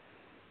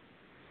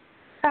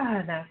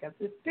 Now I've got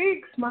this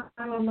big smile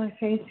on my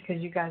face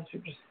because you guys are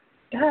just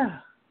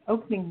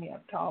opening me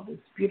up to all this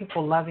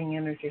beautiful, loving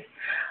energy.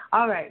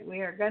 All right,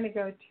 we are going to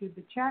go to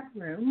the chat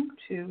room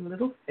to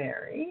Little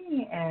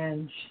Fairy,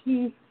 and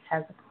she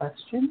has a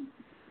question.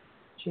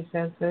 She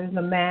says there's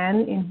a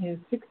man in his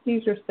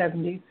 60s or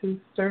 70s whose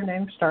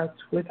surname starts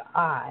with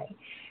I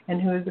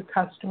and who is a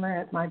customer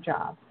at my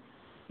job.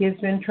 He has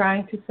been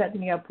trying to set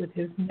me up with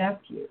his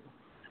nephew.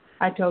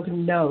 I told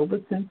him no,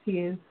 but since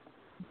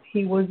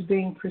he was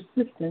being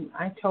persistent,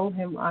 I told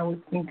him I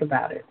would think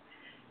about it.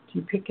 Do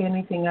you pick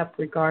anything up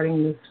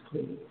regarding this,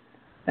 please?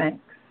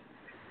 Thanks.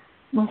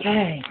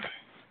 Okay.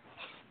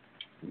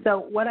 So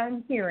what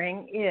I'm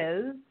hearing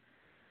is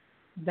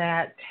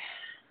that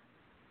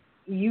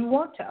you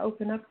want to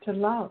open up to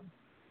love.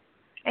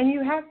 And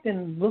you have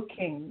been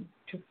looking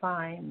to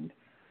find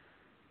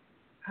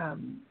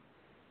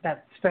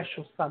that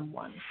special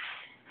someone.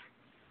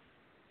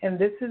 And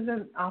this is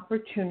an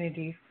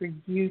opportunity for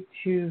you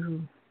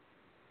to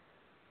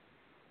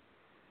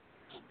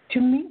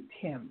meet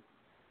him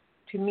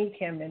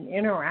and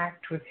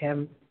interact with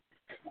him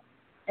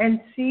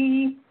and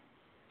see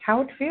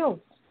how it feels.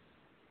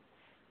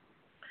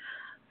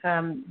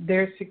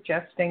 They're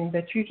suggesting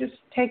that you just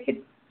take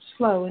it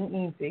slow and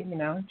easy,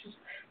 just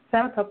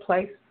set up a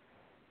place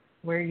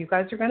where you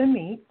guys are going to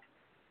meet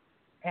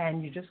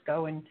and you just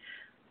go and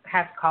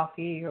have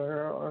coffee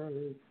or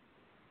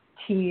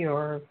tea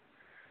or,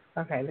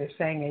 okay, they're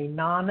saying a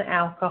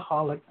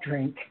non-alcoholic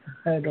drink.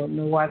 I don't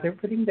know why they're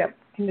putting that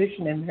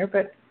condition in there,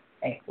 but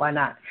hey, why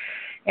not?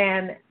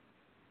 And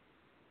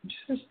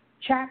just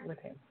chat with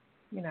him,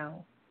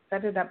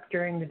 set it up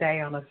during the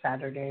day on a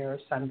Saturday or a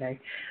Sunday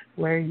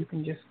where you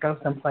can just go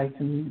someplace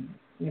and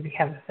maybe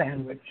have a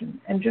sandwich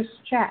and just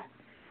chat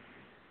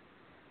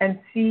and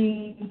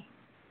see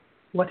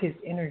what his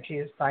energy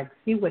is like,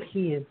 see what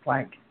he is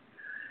like.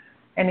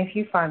 And if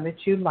you find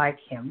that you like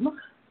him,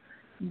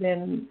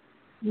 then,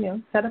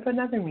 set up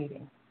another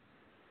meeting.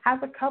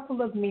 Have a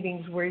couple of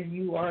meetings where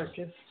you are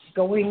just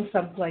going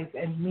someplace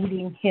and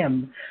meeting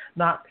him,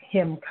 not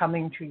him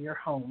coming to your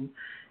home,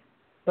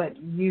 but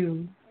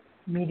you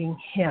meeting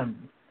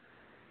him.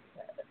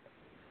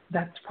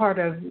 That's part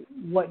of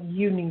what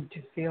you need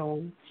to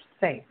feel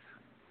safe.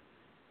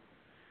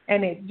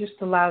 And it just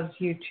allows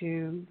you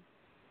to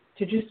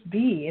just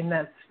be in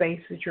that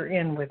space that you're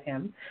in with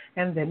him.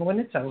 And then when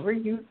it's over,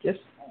 you just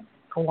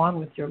go on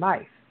with your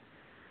life.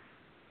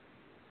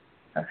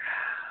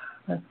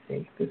 Let's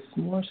see, there's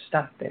more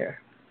stuff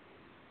there.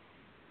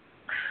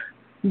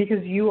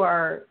 Because you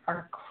are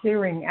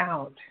clearing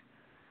out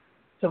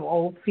some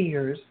old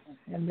fears,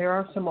 and there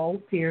are some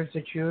old fears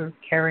that you're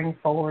carrying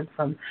forward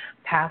from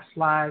past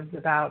lives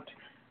about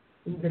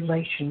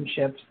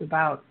relationships,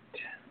 about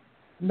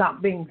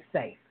not being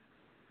safe.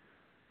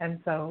 And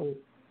so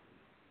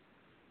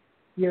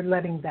you're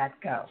letting that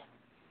go.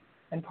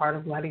 And part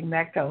of letting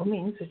that go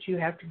means that you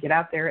have to get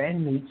out there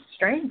and meet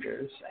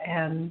strangers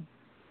and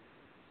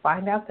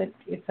find out that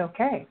it's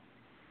okay.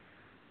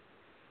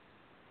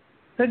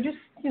 So just,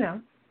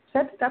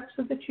 set it up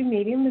so that you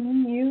meet him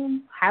and you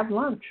have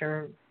lunch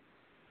or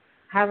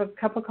have a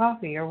cup of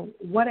coffee or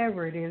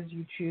whatever it is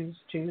you choose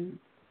to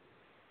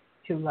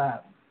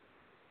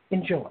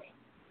enjoy.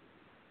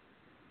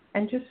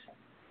 And just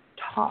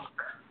talk.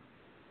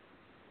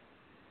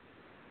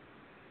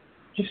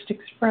 Just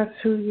express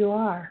who you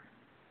are.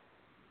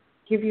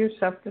 Give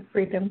yourself the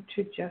freedom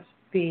to just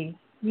be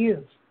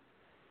you.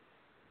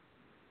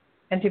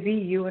 And to be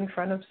you in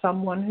front of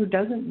someone who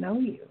doesn't know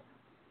you.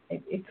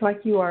 It's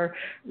like you are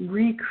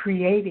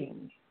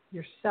recreating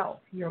yourself,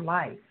 your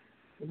life,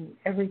 and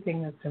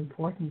everything that's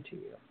important to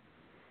you.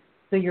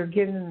 So you're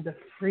given the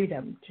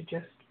freedom to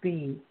just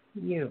be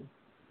you.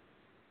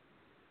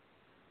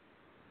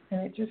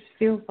 And it just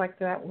feels like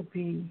that will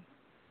be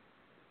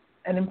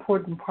an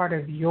important part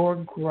of your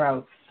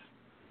growth,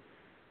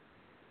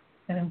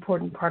 an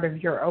important part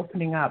of your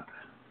opening up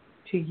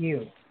to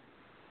you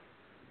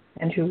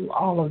and to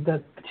all of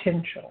the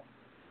potential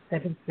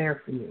that is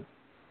there for you.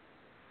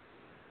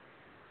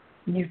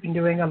 You've been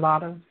doing a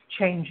lot of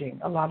changing,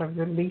 a lot of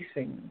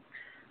releasing,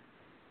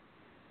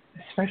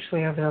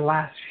 especially over the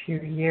last few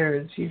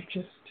years.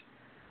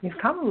 You've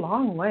come a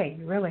long way,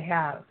 you really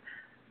have.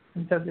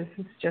 And so this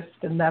is just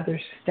another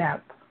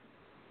step.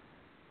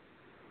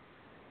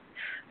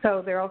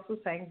 So they're also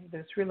saying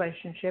this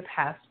relationship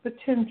has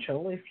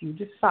potential if you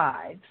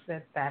decide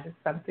that that is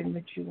something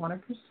that you want to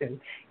pursue.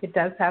 It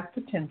does have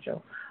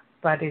potential,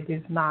 but it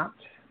is not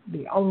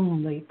the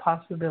only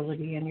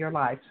possibility in your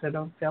life. So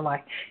don't feel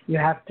like you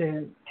have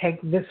to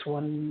take this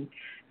one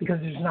because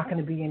there's not going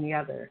to be any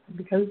other,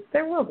 because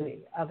there will be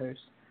others.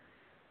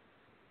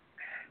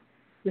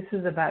 This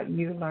is about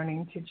you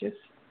learning to just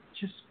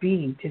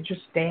be, to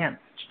just dance,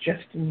 to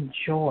just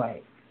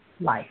enjoy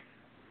life.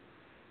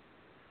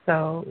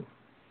 So,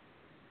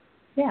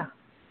 yeah,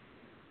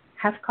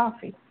 have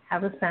coffee,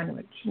 have a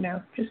sandwich,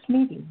 just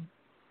meeting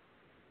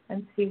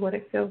and see what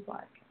it feels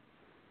like.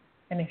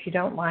 And if you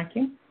don't like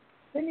him,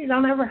 then you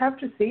don't ever have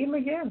to see him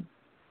again.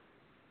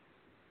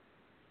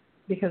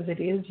 Because it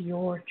is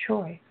your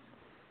choice.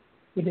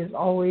 It is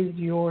always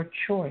your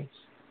choice.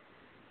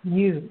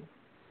 You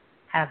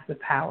have the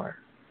power.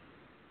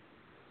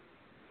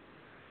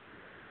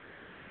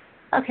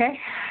 Okay,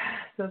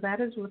 so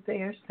that is what they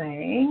are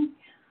saying.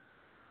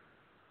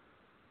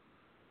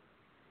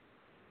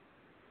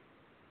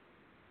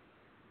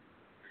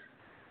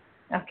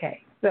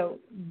 Okay, so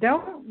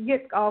don't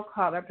get all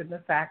caught up in the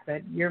fact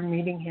that you're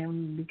meeting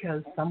him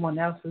because someone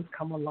else has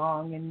come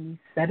along and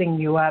setting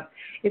you up.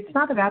 It's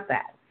not about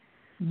that.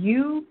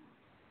 You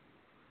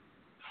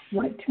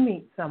want to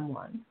meet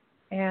someone,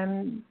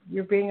 and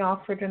you're being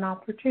offered an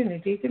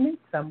opportunity to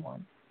meet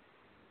someone.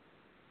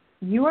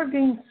 You are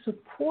being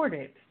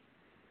supported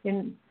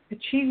in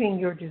achieving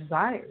your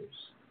desires.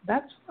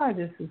 That's why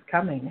this is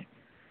coming.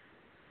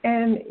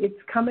 And it's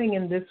coming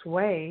in this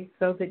way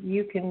so that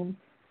you can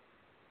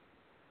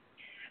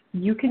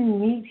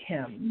meet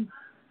him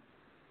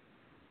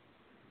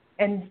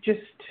and just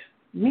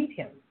meet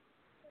him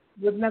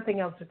with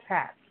nothing else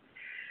attached.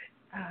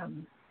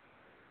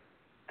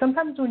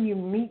 Sometimes when you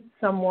meet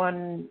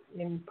someone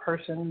in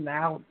person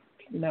out,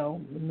 in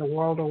the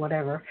world or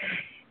whatever,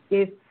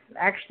 it's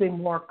actually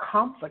more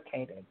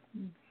complicated.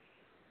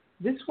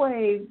 This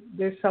way,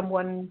 there's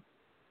someone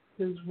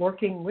who's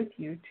working with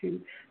you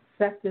to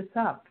set this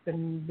up,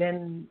 and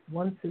then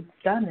once it's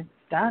done, it's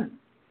done.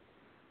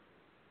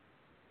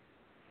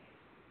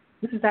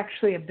 This is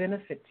actually a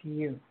benefit to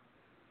you.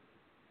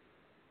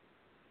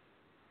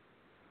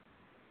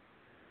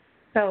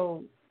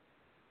 So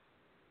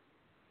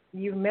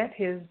you met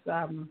his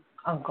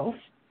uncle.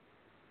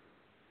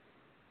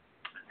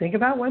 Think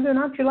about whether or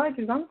not you like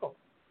his uncle.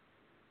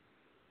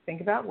 Think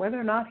about whether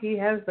or not he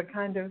has the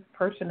kind of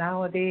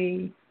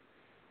personality,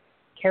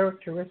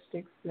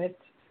 characteristics that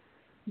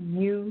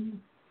you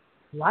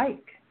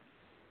like.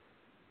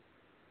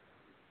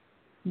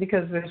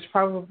 Because there's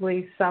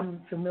probably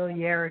some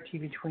familiarity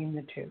between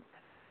the two.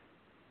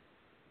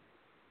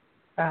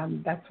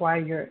 That's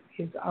why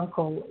his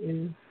uncle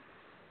is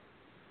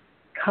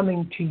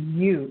coming to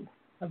you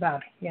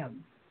about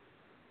him.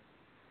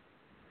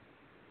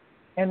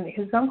 And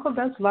his uncle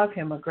does love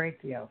him a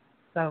great deal.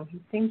 So he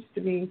seems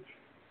to be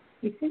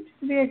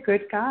a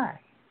good guy.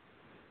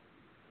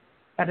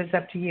 But it's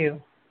up to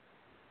you.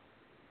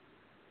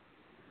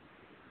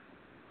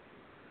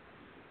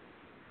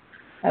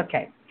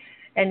 Okay.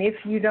 And if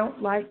you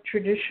don't like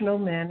traditional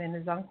men, and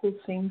his uncle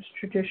seems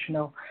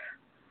traditional,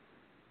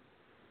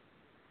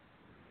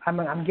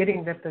 I'm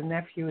getting that the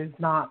nephew is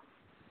not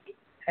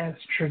as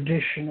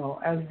traditional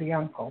as the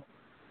uncle.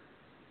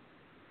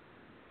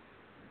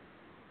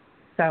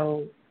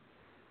 So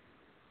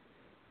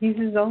He's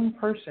his own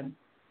person,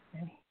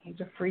 and he's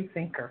a free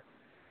thinker.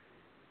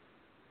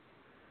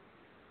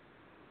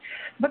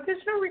 But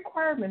there's no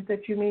requirement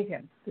that you meet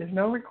him. There's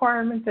no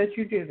requirement that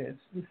you do this.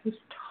 This is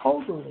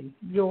totally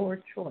your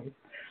choice.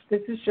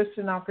 This is just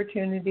an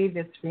opportunity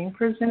that's being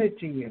presented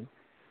to you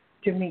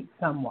to meet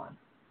someone.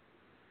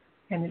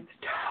 And it's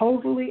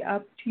totally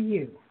up to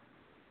you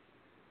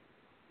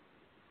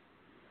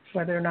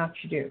whether or not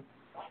you do.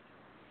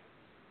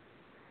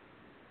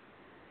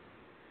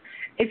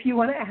 If you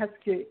want to ask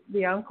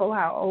the uncle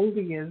how old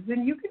he is,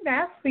 then you can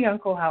ask the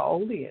uncle how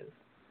old he is.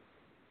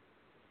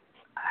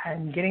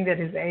 And getting that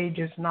his age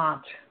is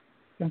not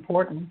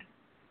important,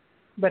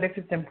 but if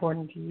it's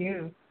important to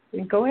you,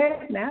 then go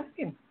ahead and ask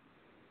him.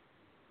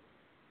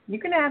 You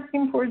can ask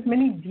him for as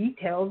many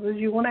details as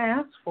you want to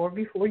ask for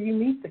before you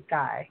meet the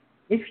guy,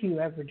 if you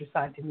ever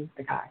decide to meet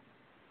the guy.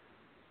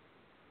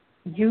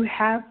 You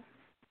have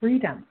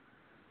freedom.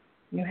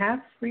 You have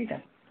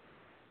freedom.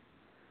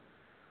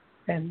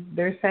 And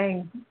they're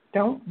saying,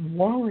 don't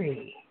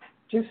worry.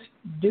 Just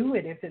do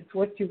it if it's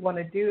what you want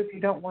to do. If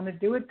you don't want to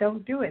do it,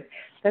 don't do it.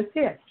 That's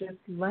it. Just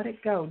let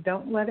it go.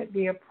 Don't let it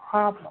be a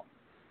problem.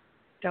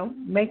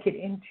 Don't make it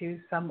into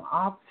some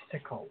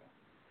obstacle.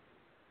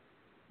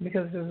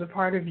 Because there's a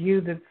part of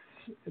you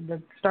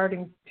that's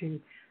starting to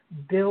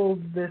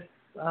build this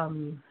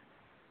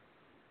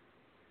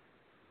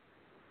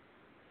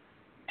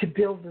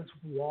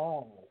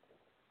wall.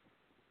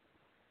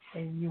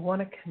 And you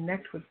want to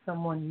connect with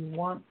someone. You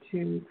want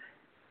to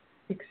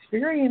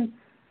experience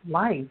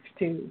life,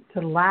 to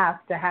laugh,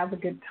 to have a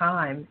good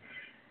time.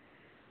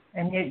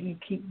 And yet you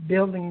keep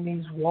building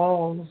these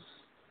walls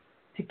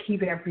to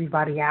keep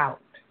everybody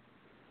out.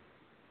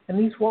 And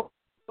these walls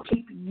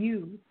keep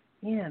you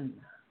in.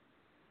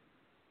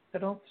 So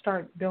don't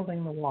start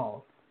building the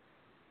walls.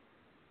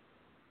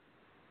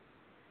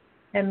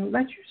 And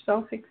let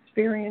yourself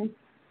experience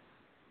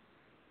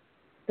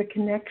the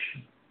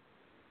connection.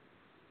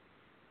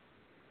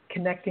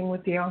 Connecting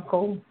with the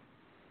uncle,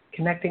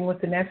 connecting with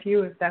the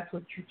nephew if that's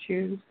what you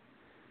choose.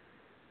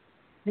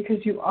 Because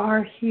you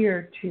are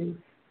here to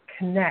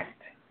connect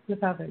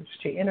with others,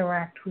 to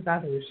interact with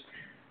others,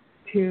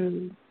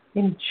 to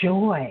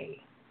enjoy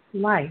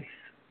life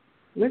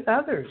with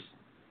others.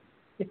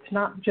 It's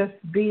not just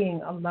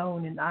being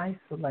alone and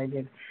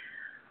isolated,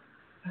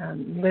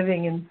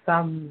 living in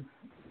some,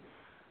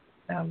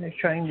 they're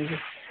showing me this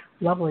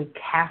lovely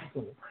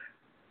castle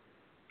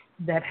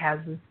that has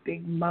this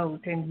big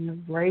moat, and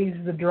you raise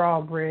the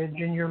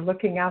drawbridge and you're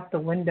looking out the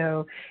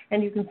window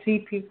and you can see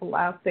people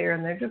out there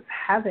and they're just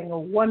having a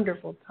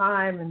wonderful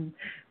time and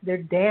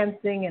they're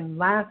dancing and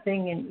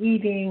laughing and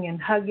eating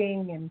and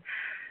hugging, and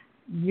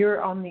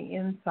you're on the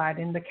inside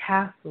in the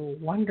castle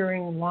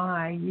wondering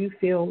why you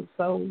feel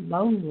so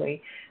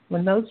lonely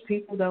when those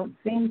people don't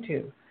seem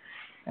to.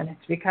 And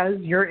it's because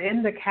you're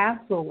in the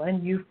castle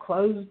and you've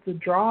closed the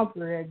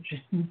drawbridge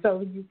and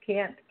so you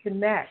can't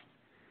connect.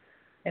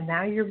 And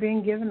now you're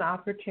being given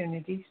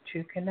opportunities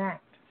to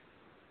connect.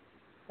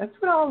 That's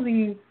what all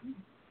these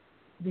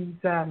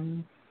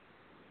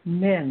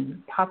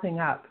men popping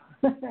up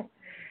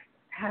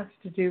has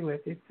to do with.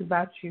 It's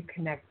about you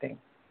connecting.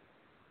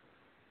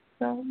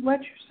 So let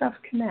yourself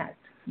connect.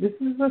 This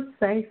is a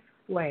safe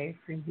way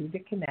for you to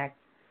connect.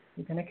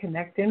 You're going to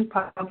connect in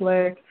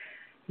public.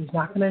 He's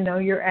not going to know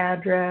your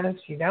address.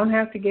 You don't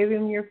have to give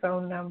him your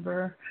phone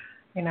number.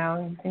 You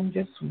know, you can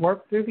just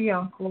work through the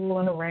uncle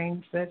and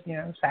arrange that,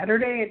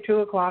 Saturday at 2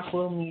 o'clock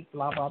we'll meet,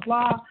 blah, blah,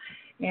 blah,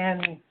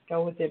 and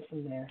go with it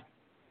from there.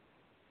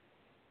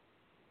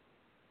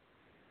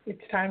 It's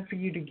time for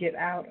you to get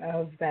out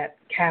of that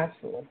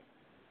castle,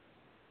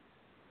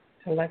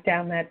 to let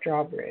down that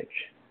drawbridge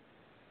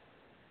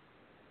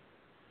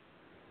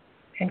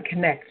and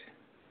connect.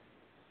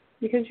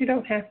 Because you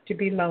don't have to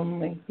be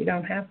lonely. You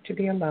don't have to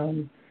be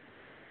alone.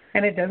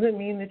 And it doesn't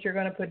mean that you're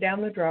going to put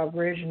down the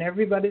drawbridge and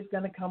everybody's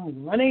going to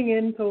come running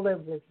in to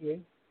live with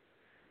you.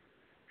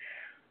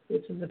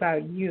 This is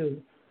about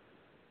you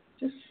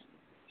just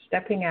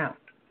stepping out.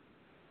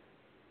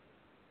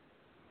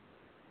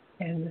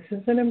 And this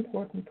is an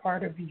important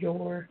part of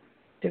your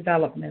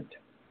development,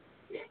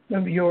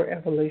 of your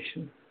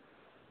evolution.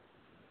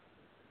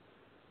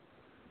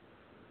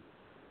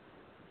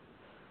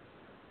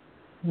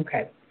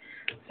 Okay.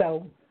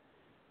 So,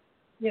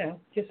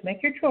 just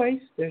make your choice.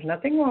 There's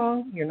nothing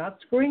wrong. You're not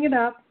screwing it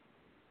up.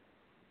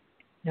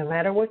 No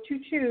matter what you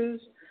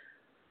choose,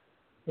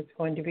 it's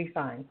going to be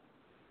fine.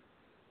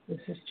 This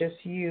is just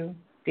you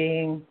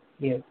being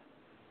you.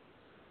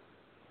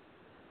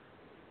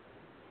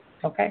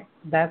 Okay?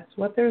 That's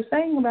what they're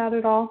saying about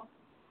it all.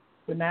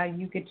 So now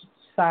you get to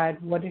decide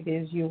what it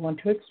is you want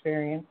to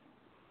experience.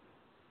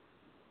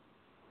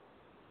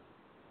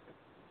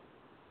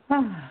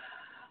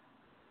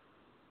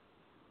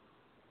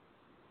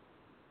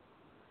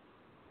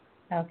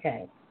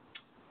 Okay.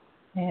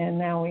 And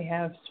now we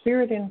have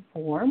Spirit in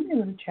Form in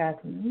the chat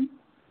room.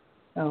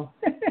 Oh.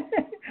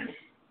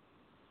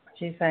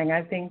 She's saying,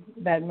 I think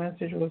that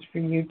message was for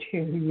you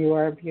too. You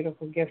are a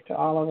beautiful gift to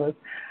all of us.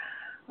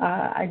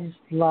 I just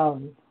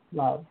love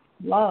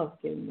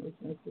getting this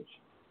message.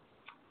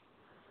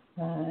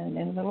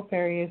 And Little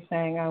Fairy is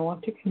saying, I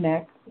want to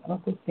connect.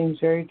 Uncle seems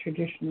very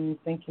traditional in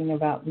thinking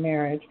about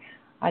marriage.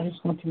 I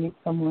just want to meet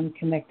someone,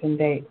 connect and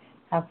date,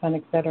 have fun,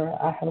 etc.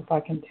 I hope I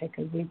can take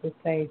a leap of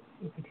faith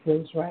if it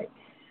feels right.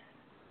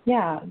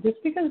 Yeah, just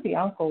because the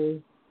uncle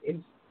is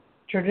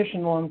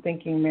traditional in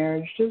thinking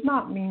marriage does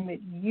not mean that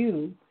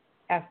you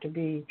have to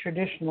be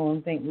traditional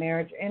in think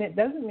marriage, and it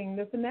doesn't mean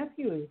that the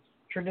nephew is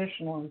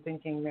traditional in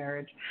thinking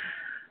marriage.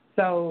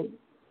 So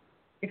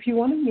if you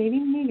want to meet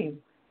him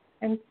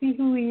and see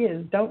who he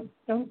is. Don't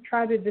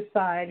try to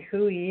decide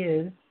who he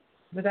is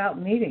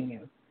without meeting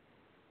him.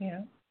 You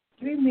know,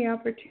 give him the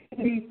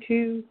opportunity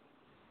to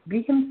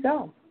be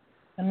himself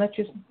and let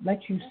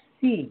you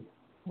see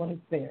what is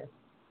there.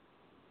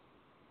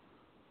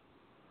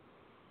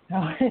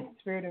 Now,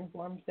 Spirit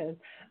Informed says,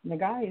 the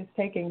guy is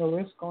taking a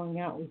risk going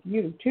out with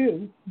you,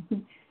 too.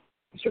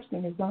 He's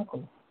trusting his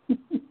uncle.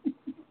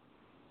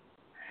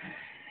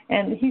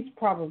 And he's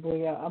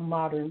probably a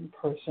modern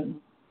person,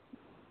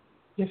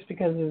 just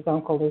because his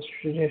uncle is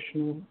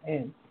traditional.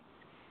 And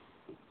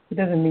it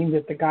doesn't mean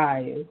that the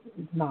guy is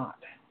not.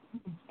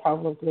 He's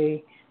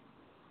probably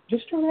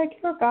just a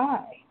regular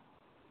guy.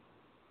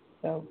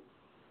 So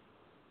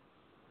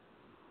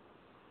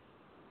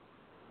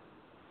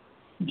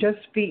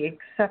just be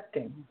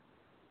accepting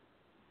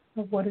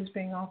of what is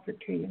being offered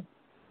to you,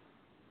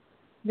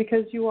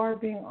 because you are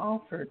being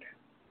offered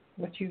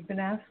what you've been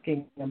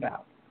asking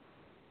about.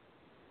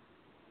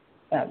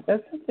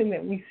 That's something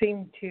that we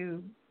seem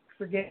to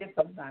forget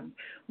sometimes.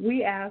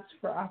 We ask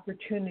for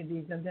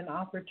opportunities, and then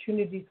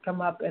opportunities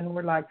come up, and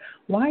we're like,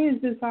 why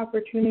is this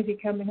opportunity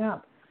coming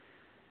up?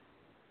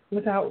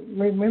 Without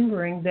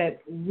remembering that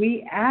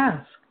we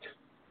asked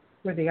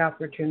for the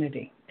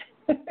opportunity.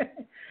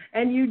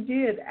 And you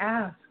did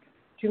ask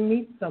to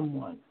meet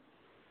someone.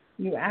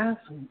 You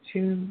asked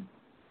to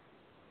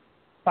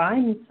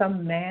find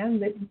some man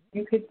that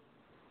you could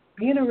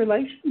be in a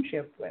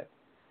relationship with.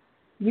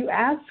 You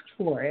asked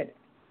for it,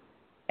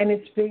 and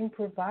it's being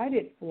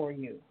provided for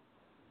you.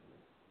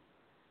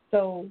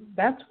 So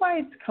that's why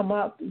it's come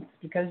up. It's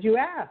because you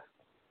asked.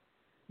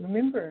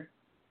 Remember,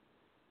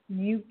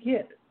 you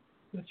get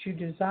what you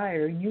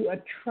desire. You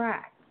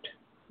attract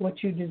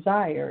what you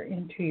desire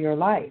into your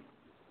life.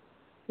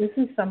 This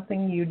is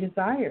something you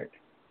desired.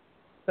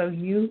 So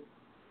you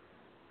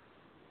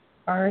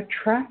are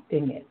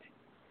attracting it.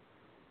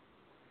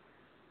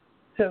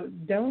 So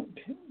don't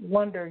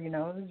wonder,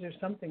 is there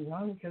something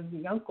wrong because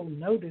the uncle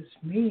noticed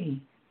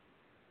me?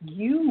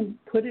 You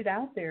put it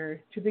out there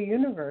to the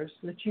universe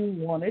that you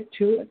wanted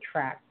to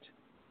attract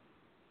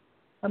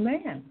a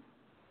man.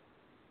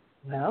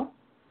 Well,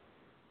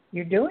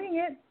 you're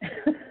doing it.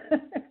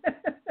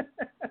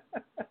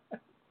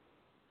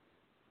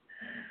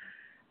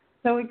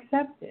 So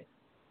accept it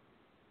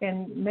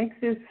and make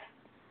this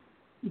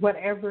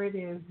whatever it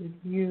is that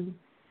you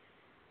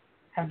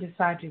have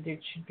decided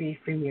it should be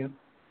for you,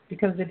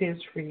 because it is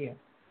for you.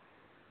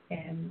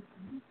 And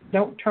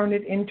don't turn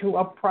it into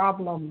a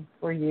problem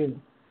for you,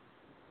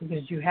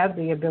 because you have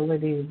the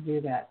ability to do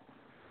that.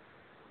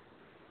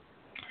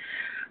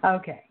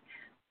 Okay.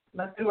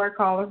 Let's do our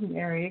caller from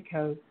area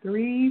code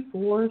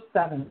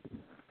 347.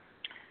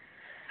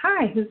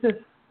 Hi, who's this?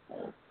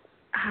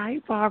 Hi,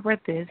 Barbara.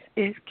 This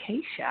is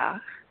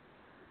Keisha.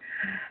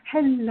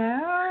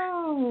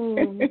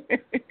 Hello.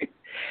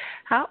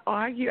 How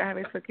are you? I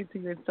haven't spoken to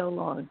you in so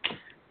long.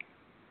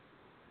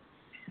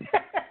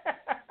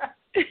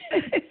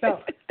 So,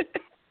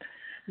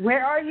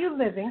 where are you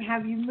living?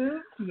 Have you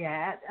moved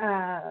yet?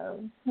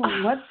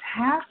 What's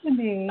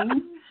happening?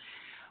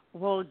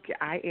 Well,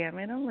 I am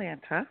in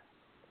Atlanta.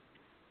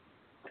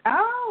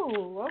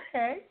 Oh,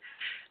 okay.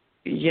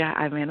 Yeah,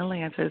 I'm in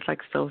Atlanta. It's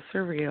like so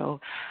surreal.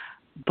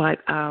 But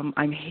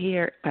I'm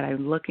here, but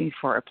I'm looking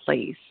for a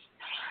place.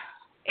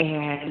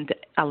 And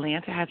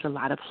Atlanta has a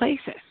lot of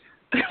places,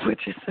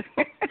 which is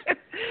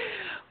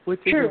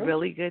True. a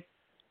really good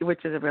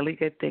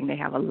thing. They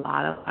have a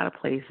lot of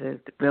places,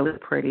 really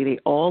pretty. They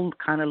all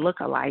kind of look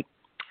alike.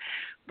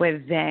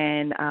 But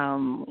then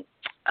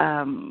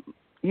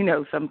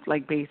some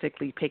like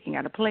basically picking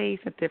out a place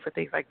and different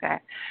things like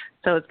that.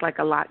 So it's like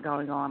a lot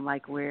going on,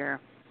 like where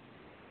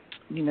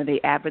they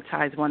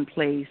advertise one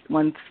place,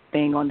 one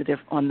thing on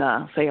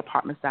the say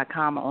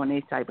apartments.com or on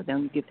their site, but then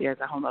when you get there,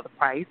 it's a whole other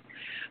price.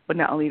 But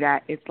not only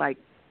that, it's like,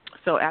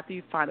 so after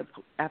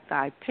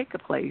I pick a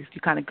place,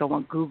 you kind of go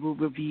on Google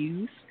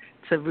reviews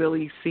to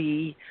really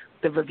see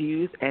the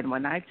reviews. And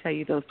when I tell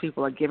you those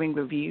people are giving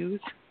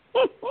reviews,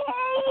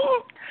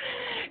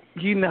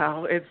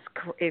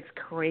 it's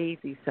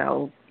crazy.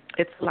 So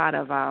it's a lot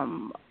of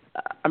I'm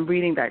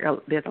reading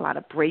that there's a lot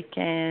of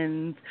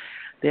break-ins.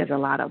 There's a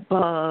lot of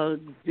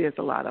bugs. There's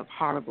a lot of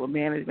horrible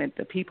management.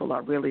 The people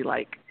are really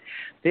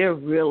they're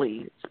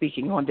really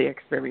speaking on their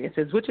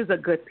experiences, which is a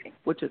good thing,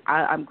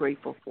 I'm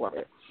grateful for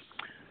it.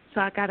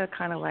 So I got to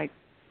kind of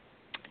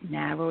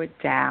narrow it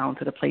down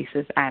to the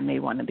places I may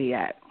want to be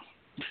at.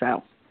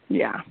 So,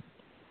 yeah.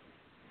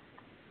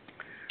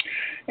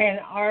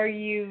 And are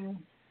you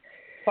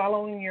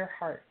following your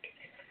heart?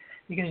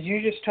 Because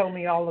you just told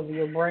me all of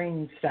your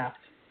brain stuff.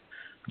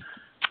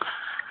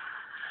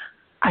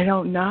 I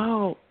don't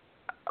know.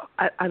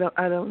 I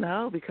don't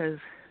know because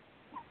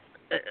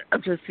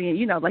I'm just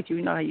seeing, like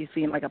how you're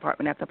seeing like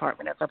apartment after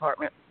apartment after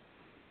apartment.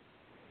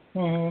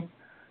 Mhm.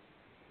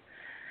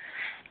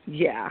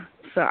 Yeah.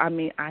 So I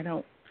mean, I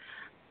don't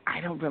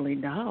really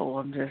know.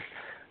 I'm just,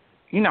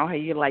 how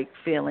you like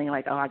feeling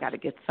like, oh, I got to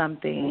get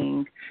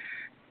something.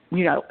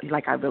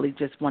 Like I really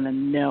just want to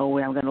know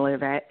where I'm going to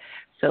live at.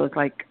 So it's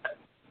like,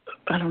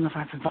 I don't know if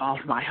I've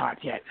involved my heart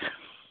yet.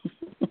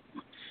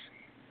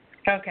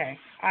 Okay.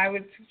 I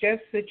would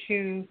suggest that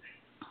you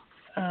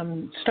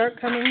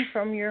start coming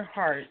from your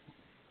heart.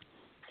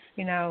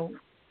 They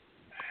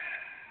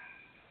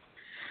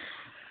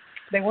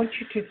want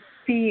you to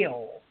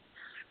feel,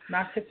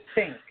 not to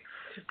think,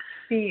 to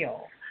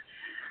feel,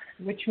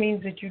 which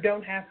means that you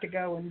don't have to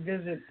go and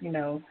visit,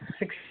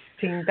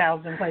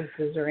 16,000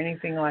 places or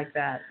anything like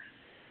that.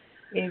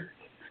 It's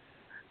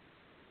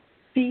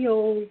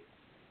feel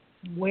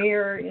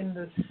where in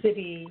the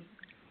city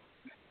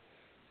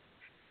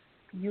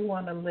you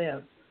want to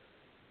live.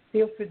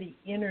 Feel for the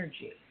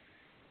energy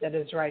that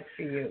is right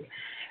for you.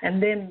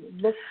 And then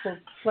look for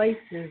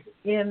places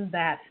in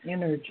that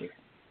energy.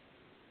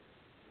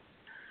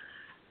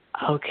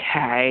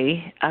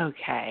 Okay.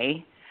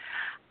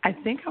 I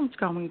think I'm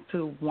going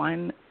to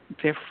one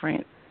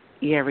different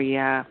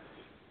area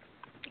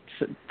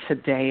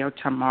today or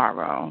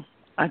tomorrow.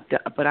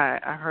 But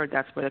I heard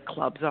that's where the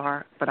clubs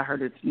are, but I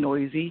heard it's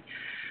noisy.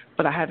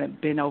 But I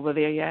haven't been over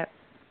there yet.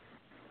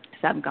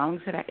 So I'm going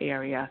to that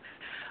area.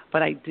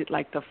 But I did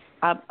like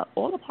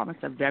all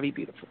apartments are very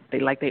beautiful.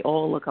 They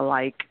all look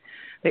alike.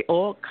 They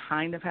all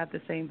kind of have the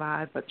same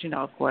vibe, but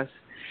of course,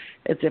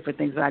 it's different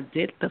things. But I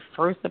did the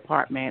first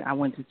apartment I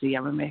went to see. I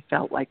remember it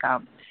felt like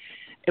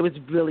it was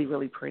really,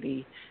 really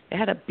pretty. It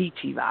had a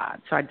beachy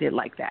vibe, so I did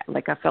like that.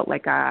 Like I felt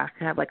like I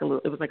had like a little.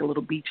 It was like a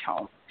little beach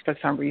home for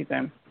some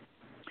reason.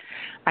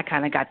 I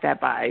kind of got that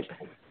vibe.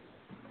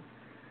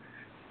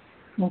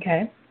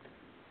 Okay.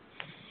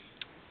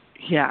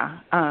 Yeah.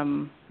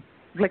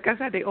 Like I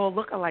said, they all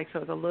look alike, so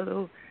it's a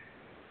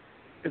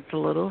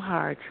little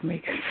hard to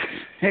make a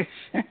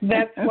decision.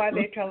 That's why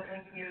they're telling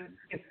you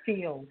to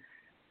feel,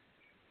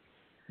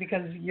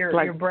 because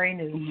your brain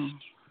is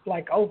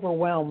like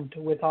overwhelmed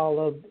with all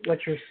of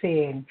what you're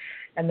seeing,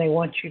 and they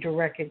want you to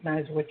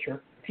recognize what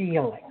you're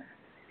feeling.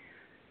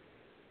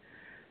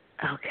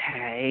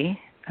 Okay.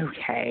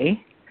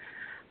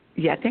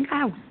 Yeah, I think I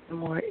have one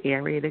more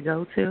area to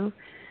go to,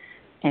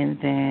 and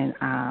then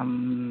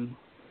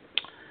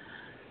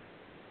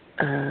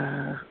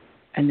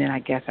I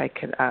guess I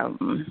could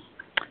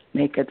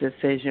make a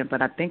decision.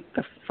 But I think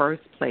the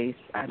first place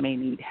I may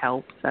need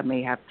help. So I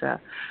may have to,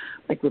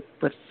 like with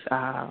the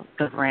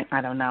rent.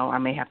 I don't know. I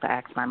may have to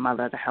ask my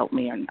mother to help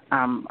me. And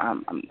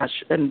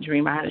in a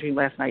dream, I had a dream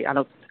last night.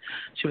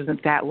 She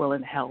wasn't that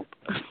willing to help,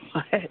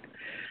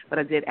 but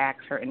I did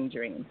ask her in a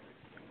dream.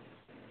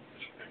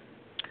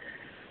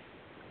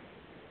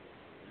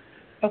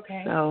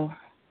 Okay. So,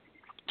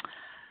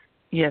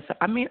 yes,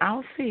 I mean,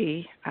 I'll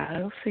see,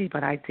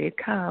 but I did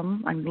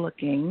come. I'm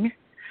looking.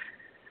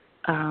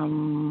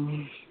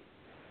 And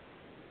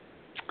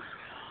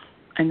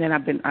then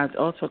I've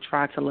also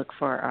tried to look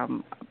for,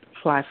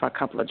 apply for a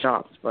couple of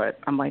jobs, but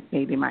I'm like,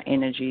 maybe my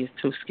energy is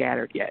too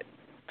scattered yet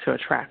to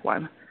attract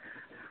one.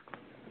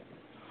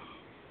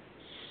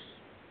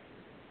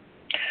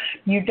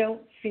 You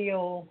don't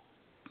feel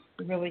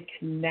really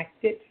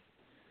connected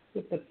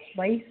with the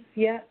place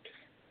yet.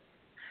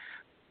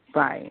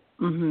 Right.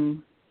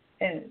 Mhm.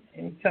 And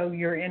so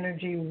your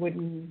energy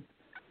wouldn't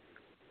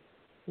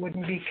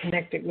be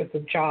connected with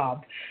the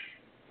job.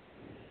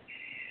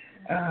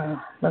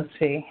 Let's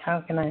see.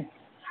 How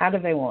do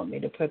they want me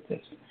to put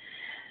this?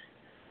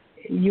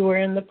 You are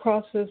in the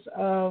process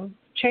of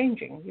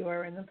changing. You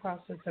are in the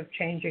process of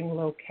changing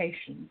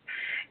locations,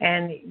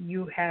 and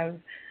you have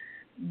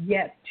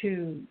yet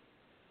to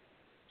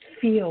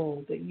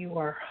feel that you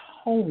are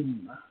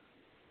home.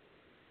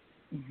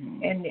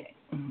 Mm-hmm. And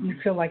you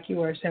feel like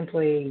you are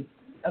simply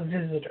a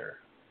visitor.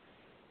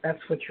 That's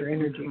what your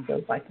energy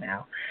feels like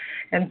now.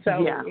 And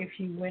so if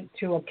you went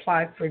to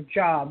apply for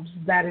jobs,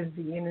 that is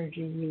the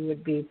energy you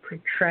would be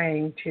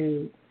portraying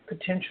to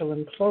potential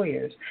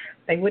employers.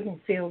 They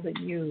wouldn't feel that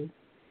you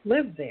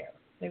live there.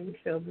 They would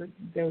feel that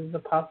there was a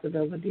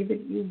possibility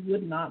that you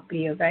would not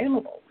be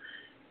available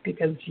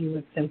because you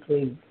would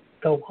simply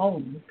go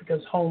home,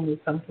 because home is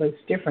someplace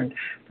different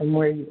from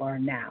where you are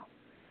now.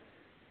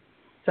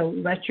 So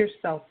let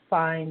yourself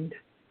find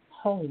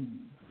home,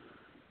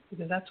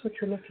 because that's what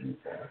you're looking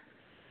for.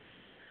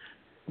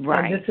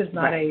 Right. And this is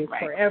not a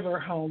forever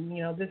home.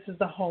 This is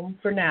the home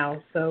for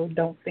now. So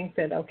don't think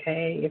that,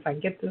 okay, if I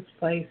get this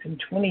place in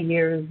 20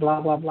 years,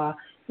 blah, blah, blah.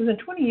 Because in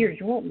 20 years,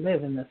 you won't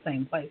live in the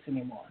same place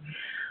anymore.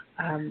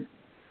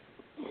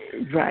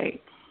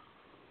 Right.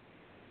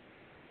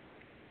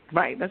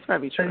 Right. That's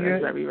very true. So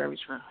that's very, very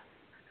true.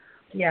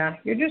 Yeah.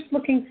 You're just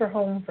looking for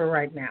home for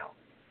right now.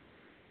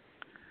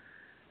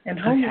 And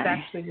home is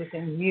actually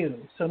within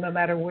you. So no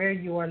matter where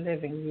you are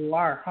living, you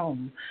are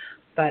home.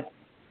 But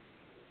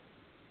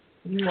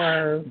you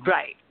are...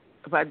 Right.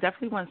 But I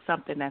definitely want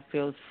something that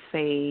feels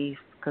safe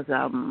because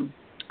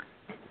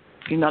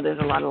there's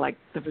a lot of like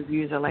the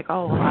reviews are like,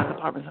 oh, a lot of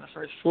apartments on the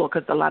first floor,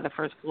 because a lot of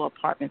first floor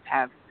apartments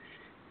have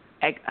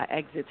an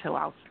exit to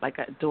out, like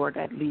a door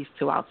that leads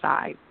to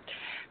outside.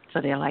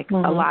 So they're like a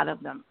lot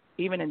of them,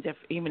 even in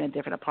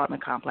different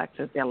apartment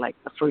complexes, they're like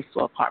the first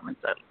floor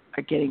apartments are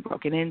getting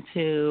broken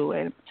into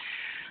and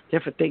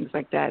different things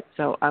like that.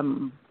 So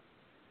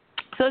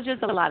so it's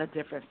just a lot of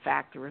different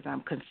factors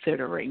I'm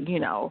considering,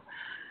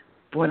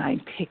 when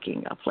I'm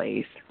picking a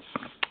place.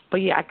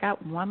 But yeah, I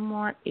got one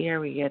more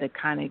area to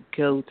kind of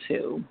go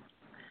to,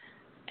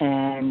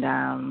 and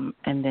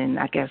then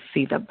I guess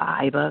see the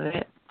vibe of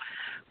it.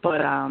 But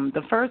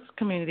the first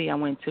community I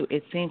went to,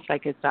 it seems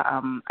like it's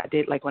I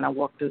did like when I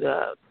walked through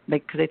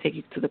because they take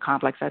you to the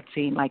complex. I'd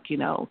seen like it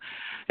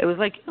was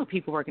like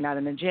people working out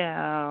in the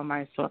gym.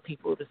 I saw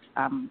people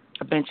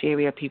a bench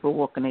area, people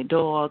walking their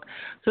dog.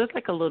 So it's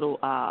like a little.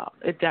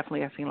 It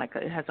definitely I seen like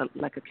it has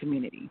like a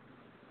community.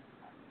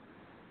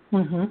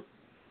 Mhm.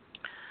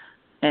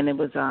 And it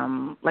was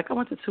like I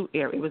went to two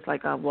areas. It was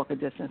like a walking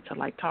distance to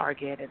like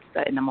Target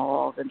and the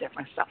malls and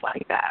different stuff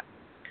like that.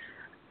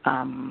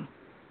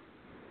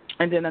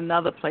 And then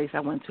another place I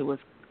went to was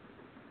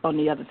on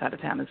the other side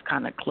of town. It's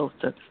kind of close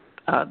to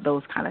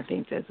those kind of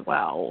things as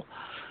well.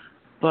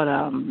 But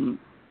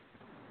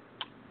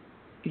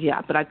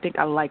yeah, but I think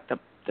I like the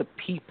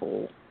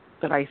people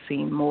that I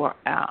seen more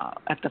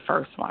at the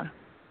first one.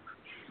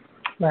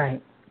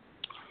 Right.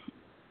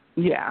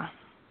 Yeah.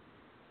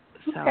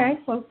 So. Okay.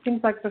 Well, it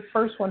seems like the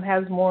first one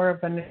has more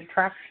of an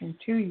attraction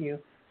to you.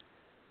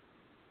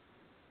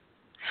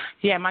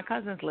 Yeah, my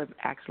cousins live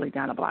actually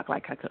down a block.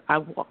 Like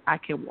I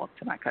can walk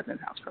to my cousin's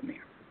house from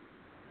there.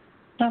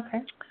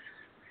 Okay.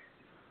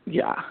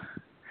 Yeah.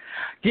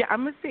 Yeah,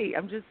 I'm just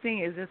seeing.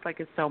 It's just like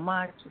it's so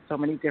much, so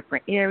many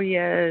different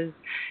areas.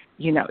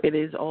 It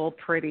is all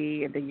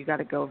pretty, and then you got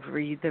to go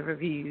read the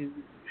reviews.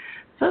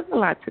 So it's a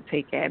lot to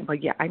take in.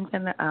 But yeah, I'm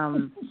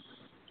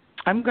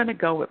gonna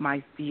go with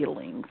my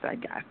feelings. I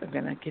guess I'm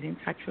gonna get in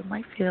touch with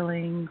my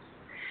feelings,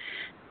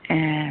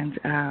 and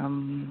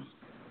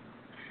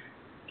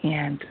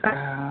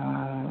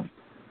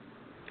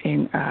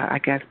I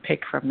guess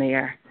pick from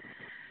there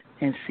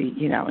and see,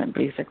 and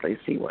basically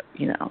see what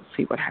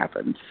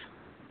happens.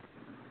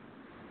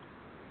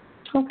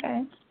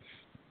 Okay.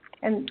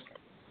 And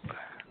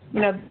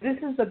this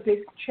is a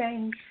big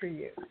change for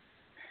you.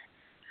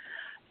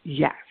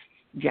 Yes,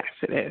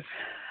 it is.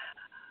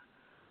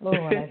 Oh,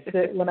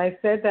 when I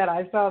said that,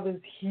 I saw this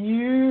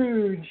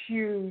huge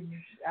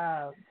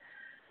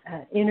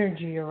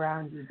energy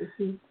around you. This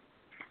is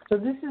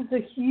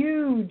a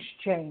huge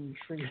change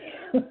for you.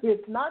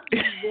 It's not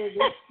just big;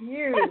 it's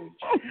huge.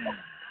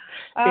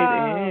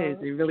 It is.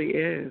 It really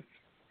is.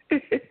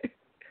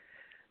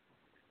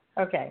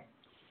 Okay,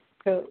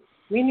 so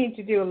we need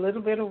to do a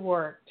little bit of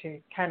work to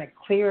kind of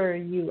clear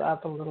you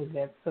up a little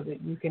bit, so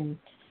that you can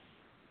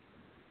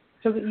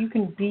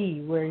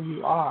be where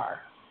you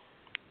are.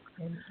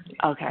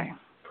 Okay.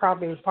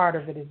 Probably part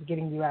of it is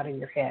getting you out of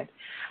your head.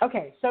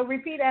 Okay, so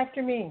repeat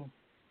after me.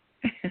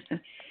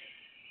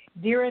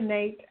 Dear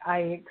Innate,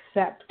 I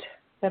accept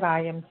that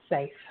I am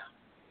safe.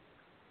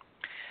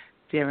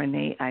 Dear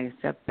Innate, I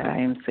accept that I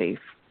am safe.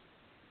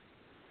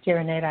 Dear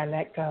Innate, I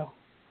let go.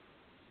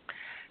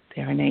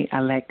 Dear Innate,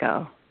 I let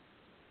go.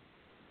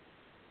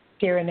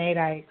 Dear Innate,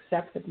 I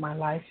accept that my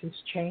life is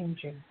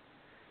changing.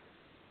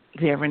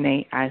 Dear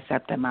Innate, I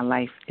accept that my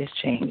life is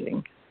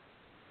changing.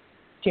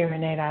 Dear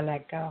Innate, I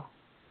let go.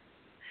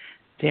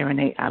 Dear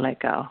Innate, I let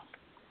go.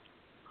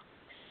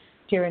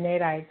 Dear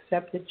Innate, I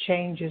accept that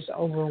change is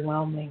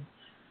overwhelming.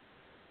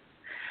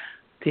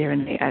 Dear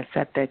Innate, I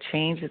accept that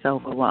change is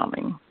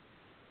overwhelming.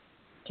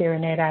 Dear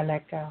Innate, I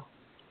let go.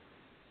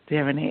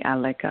 Dear Innate, I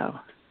let go.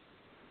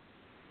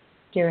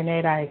 Dear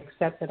Innate, I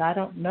accept that I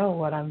don't know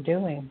what I'm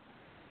doing.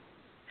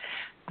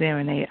 Dear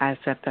Innate, I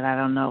accept that I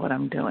don't know what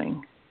I'm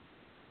doing.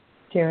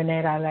 Dear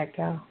Innate, I let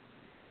go.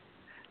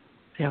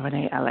 Dear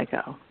Innate, I let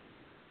go.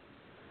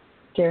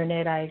 Dear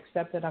Innate, I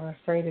accept that I'm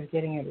afraid of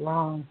getting it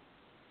wrong.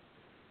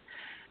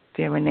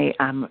 Dear Innate,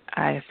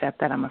 I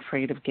accept that I'm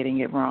afraid of getting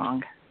it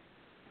wrong.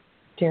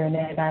 Dear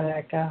Innate, I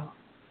let go.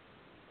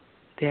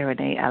 Dear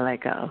Innate, I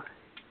let go.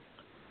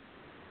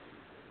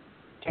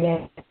 Dear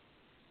Innate,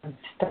 I'm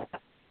stuck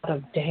out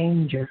of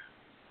danger.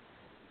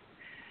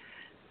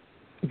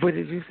 What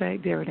did you say?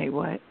 Dear Innate,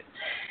 what?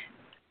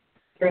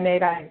 Dear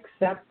Innate, I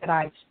accept that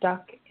I'm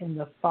stuck in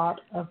the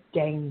thought of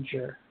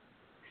danger.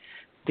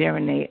 Dear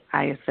Innate,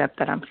 I accept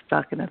that I'm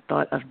stuck in the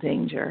thought of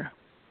danger.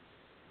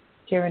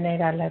 Dear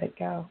Innate, I let it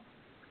go.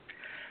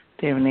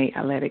 Dear Innate,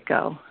 I let it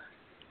go.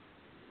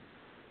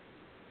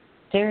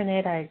 Dear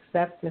Innate, I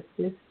accept that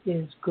this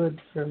is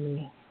good for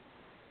me.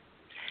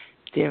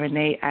 Dear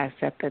Innate, I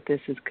accept that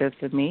this is good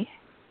for me.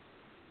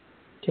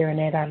 Dear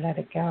Innate, I let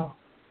it go.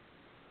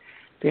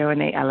 Dear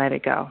Innate, I let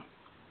it go.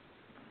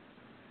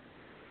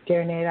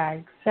 Dear Innate,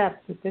 I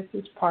accept that this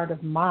is part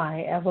of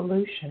my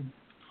evolution.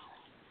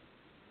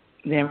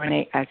 Dear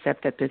Innate, I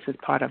accept that this is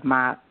part of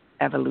my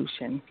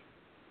evolution.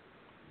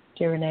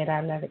 Dear Innate,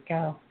 I let it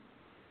go.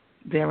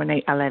 Dear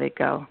Innate, I let it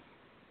go.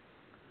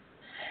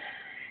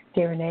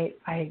 Dear Nate,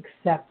 I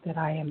accept that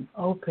I am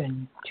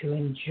open to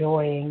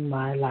enjoying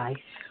my life.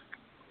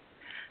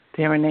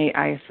 Dear Nate,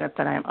 I accept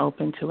that I am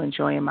open to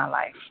enjoying my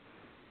life.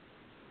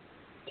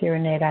 Dear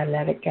Nate, I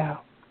let it go.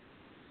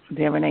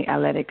 Dear Nate, I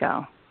let it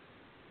go.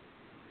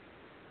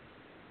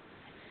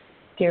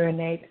 Dear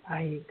Nate,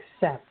 I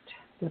accept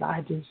that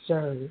I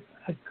deserve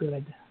a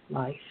good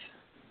life.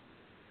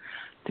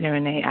 Dear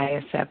Nate, I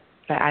accept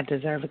that I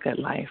deserve a good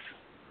life.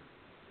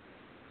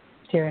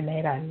 Dear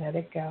Nate, I let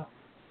it go.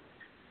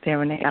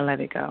 Dear Nate, I let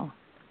it go.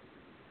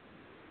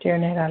 Dear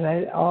Nate, I let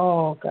it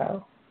all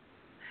go.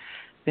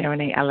 Dear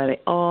Nate, I let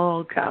it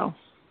all go.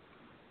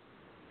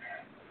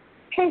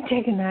 Okay,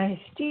 take a nice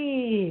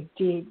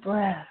deep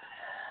breath.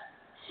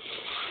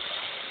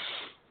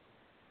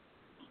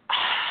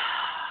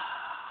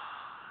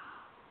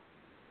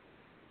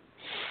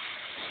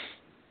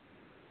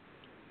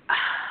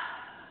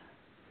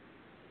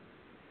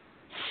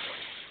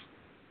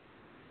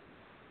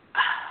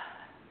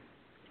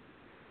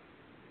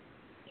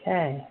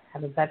 Okay, how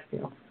does that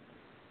feel?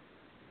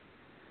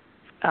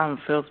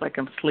 Feels like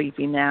I'm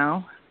sleepy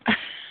now.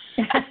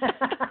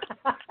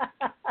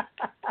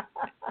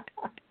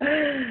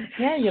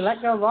 Yeah, you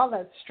let go of all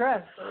that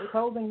stress that was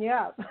holding you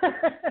up.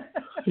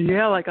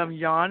 Yeah, like I'm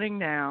yawning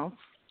now.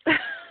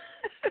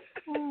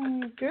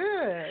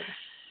 Good.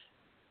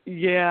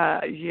 Yeah,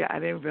 I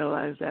didn't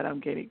realize that I'm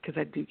getting, because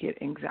I do get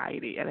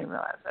anxiety. I didn't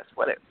realize that's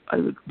what I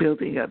was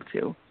building up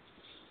to.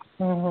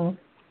 Mhm.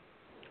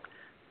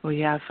 Well,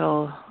 yeah,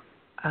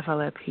 I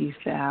feel at peace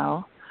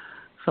now.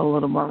 Feel a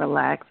little more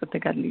relaxed. I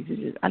think I need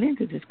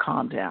to just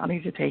calm down. I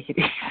need to take it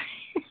easy.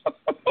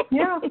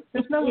 Yeah,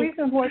 there's no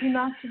reason for you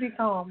not to be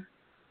calm.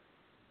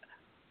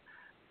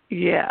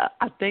 Yeah,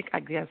 I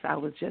guess I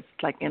was just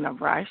like in a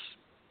rush.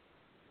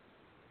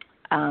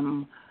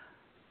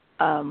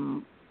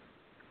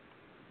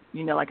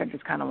 Like I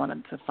just kind of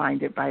wanted to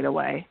find it right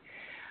away.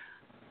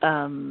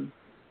 But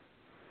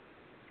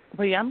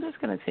yeah, I'm just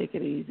gonna take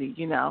it easy.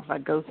 If I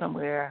go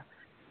somewhere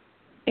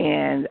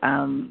and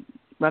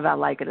whether I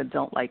like it or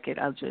don't like it,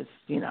 I'll just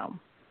just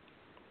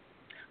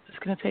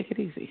gonna take it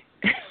easy.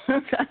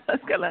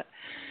 Just gonna,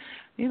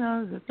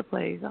 it's just a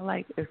place I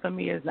like. If for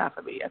me, it's not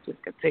for me. I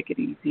just gonna take it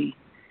easy,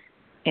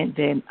 and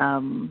then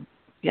I'll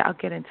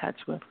get in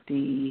touch with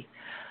the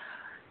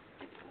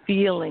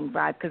feeling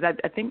vibe, because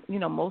I think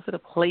most of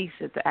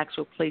the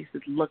actual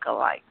places look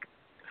alike,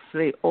 so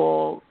they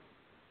all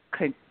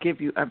could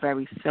give you a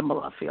very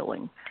similar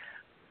feeling.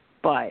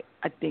 But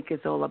I think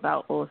it's all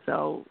about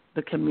also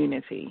the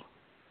community.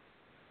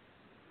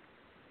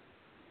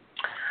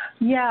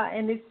 Yeah,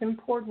 and it's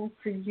important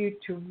for you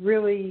to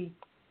really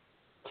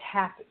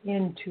tap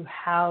into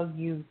how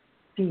you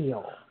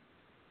feel,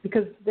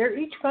 because they're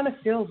each going to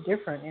feel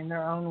different in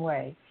their own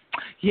way.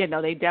 Yeah,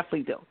 no, they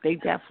definitely do. They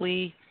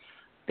definitely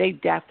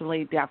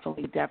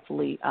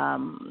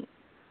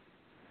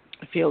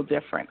feel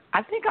different.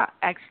 I think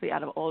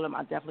out of all of them,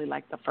 I definitely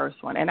like the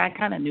first one, and I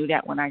kind of knew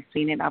that when I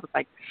seen it. I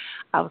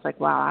was like,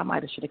 wow, I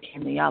might have should have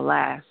came to y'all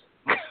last,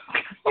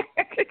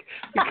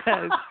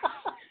 because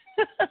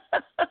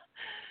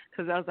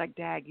I was like,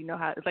 Dag,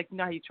 how it's like,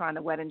 how you trying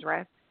to wedding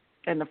dress,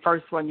 and the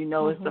first one,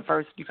 it's the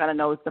first, you kind of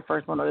know it's the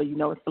first one, or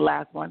it's the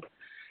last one.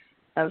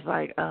 I was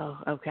like, oh,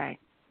 okay.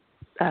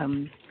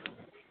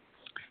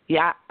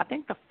 Yeah, I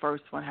think the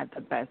first one had the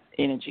best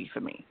energy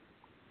for me.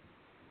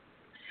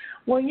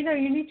 Well, you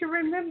need to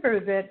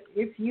remember that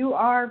if you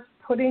are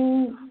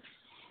putting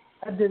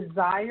a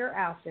desire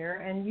out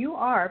there, and you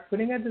are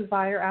putting a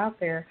desire out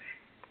there,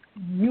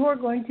 you are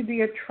going to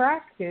be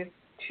attracted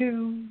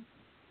to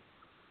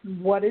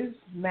what is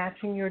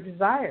matching your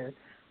desire.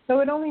 So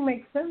it only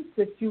makes sense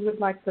that you would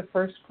like the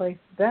first place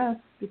best,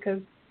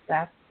 because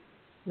that's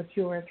what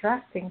you are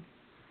attracting.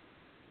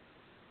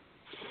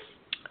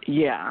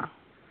 Yeah.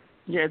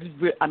 Yeah,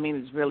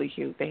 it's really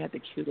cute. They had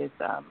the cutest,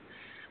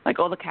 like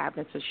all the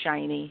cabinets are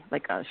shiny,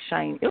 like a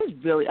shine. It was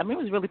really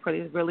pretty.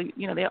 It was really,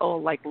 they're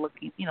all like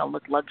looking,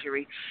 look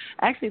luxury.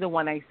 Actually, the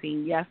one I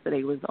seen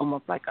yesterday was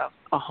almost like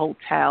a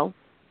hotel,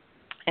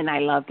 and I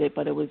loved it,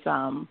 but it was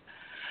a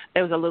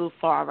little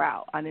far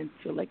out. I didn't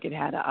feel like it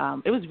had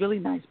it was really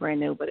nice, brand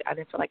new, but I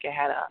didn't feel like it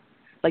had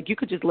like you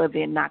could just live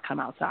there and not come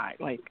outside,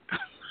 like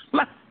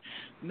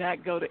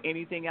not go to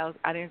anything else.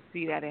 I didn't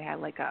see that it had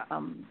like a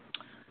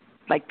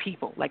like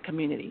people, like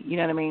community, you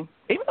know what I mean?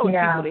 Even though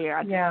there was people there,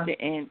 I just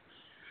didn't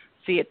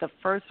see it. The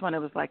first one, it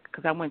was like,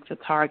 because I went to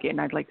Target and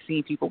I'd like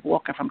seen people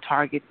walking from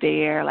Target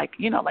there, like,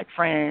 like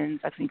friends.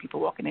 I've seen people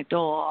walking their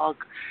dog,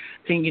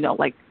 seen,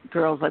 like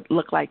girls that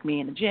look like me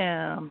in the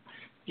gym,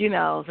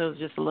 so it was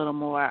just a little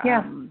more,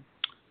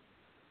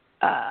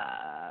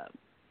 I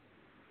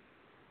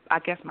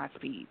guess my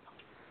speed.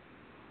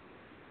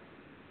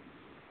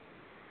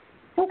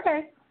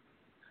 Okay.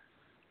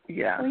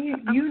 Yeah. Well,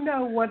 you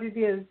know what it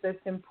is that's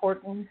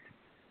important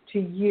to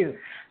you,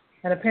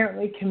 and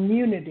apparently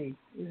community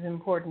is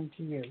important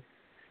to you.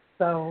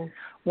 So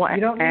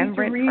you don't need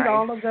to read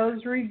all of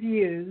those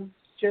reviews.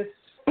 Just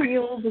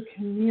feel the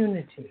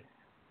community.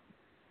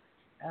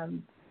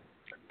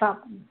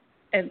 Stop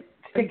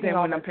sticking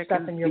all that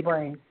stuff in your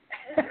brain.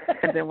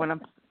 And then when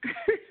I'm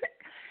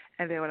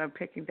And then when I'm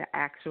picking the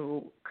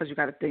actual, because you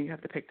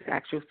have to pick the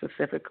actual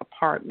specific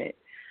apartment.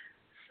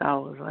 So I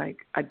was like,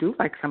 I do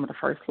like some of the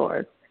first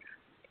floors,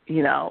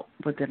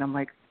 but then I'm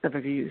like, the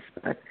reviews.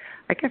 But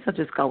I guess I'll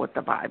just go with the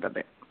vibe of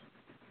it.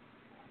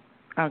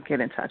 I'll get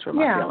in touch with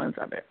my feelings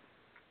of it.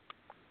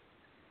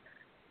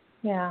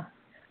 Yeah.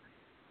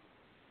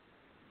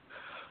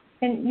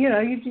 And,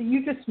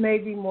 you just may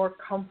be more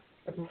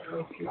comfortable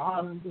if you're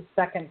on the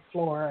second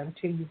floor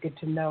until you get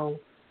to know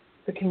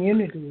the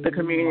community. The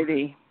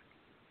community.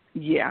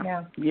 Yeah.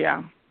 Yeah.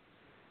 Yeah.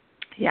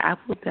 Yeah, I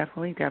will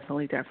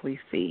definitely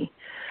see.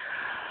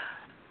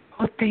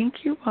 Well, thank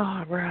you,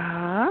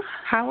 Barbara.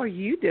 How are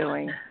you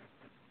doing?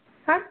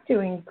 I'm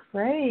doing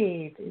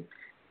great.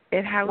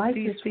 Life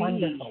is DC?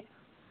 Wonderful.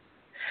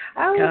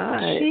 Oh,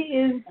 God. she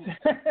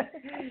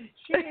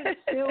is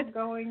still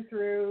going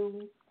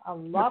through a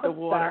lot of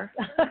water.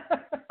 Stuff.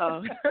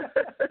 Oh,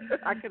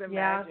 I could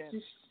imagine. Yeah,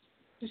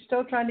 she's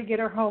still trying to get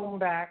her home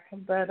back,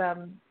 but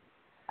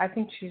I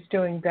think she's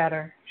doing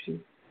better. She's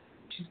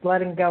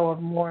letting go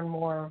of more and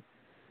more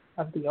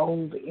of the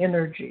old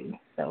energy,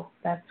 so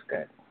that's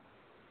good.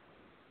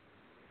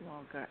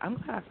 Well, good. I'm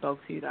glad I spoke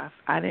to you.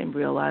 I didn't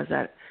realize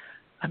that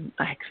I'm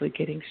actually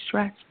getting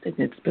stressed and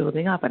it's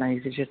building up, and I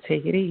need to just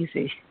take it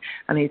easy.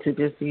 I need to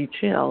just be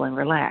chill and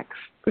relax.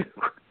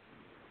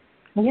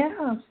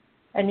 Yeah.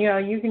 And,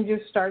 you can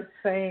just start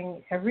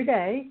saying every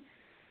day,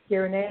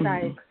 "Dear Annette,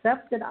 I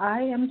accept that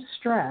I am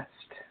stressed."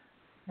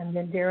 And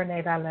then, "Dear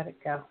Annette, I let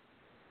it go."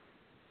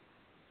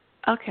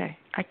 Okay,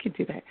 I could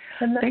do that.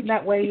 And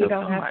that way you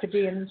don't have much. to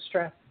be in the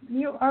stress.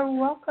 You are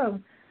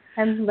welcome.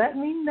 And let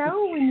me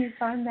know when you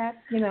find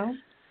that,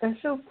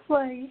 special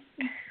place.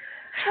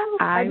 Oh,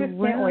 I just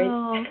will. Can't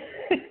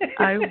wait.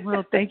 I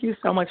will. Thank you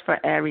so much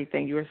for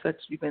everything. You've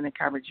been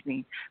encouraging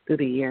me through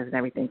the years and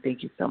everything.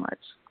 Thank you so much.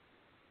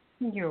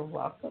 You're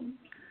welcome.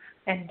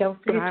 And don't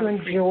forget to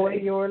enjoy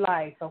your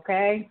life,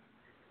 okay?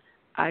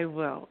 I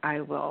will.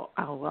 I'm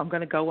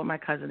going to go with my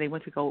cousin. They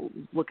went to go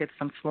look at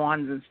some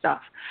swans and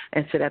stuff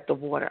and sit at the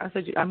water. I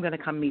said, I'm going to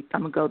come meet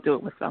them. I'm going to go do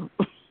it with them.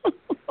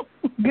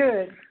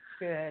 Good.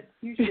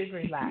 You should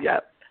relax.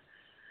 Yep.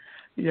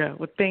 Yeah,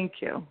 well,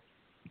 thank you.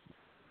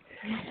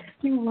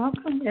 You're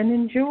welcome, and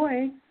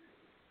enjoy.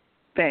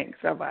 Thanks.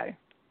 Bye-bye.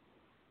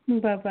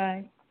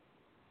 Bye-bye.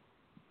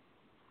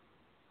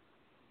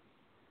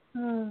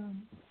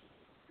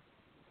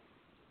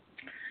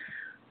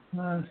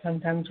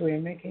 Sometimes we're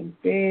making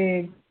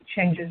big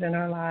changes in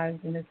our lives,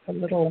 and it's a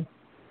little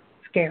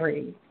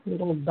scary, a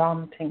little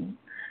daunting.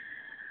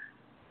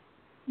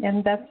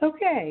 And that's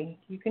okay.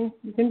 You can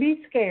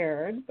be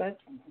scared, but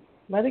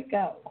let it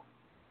go.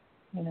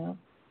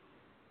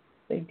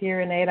 Say, "Dear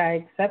Annette, I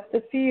accept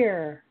the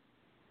fear.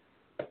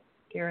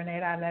 Dear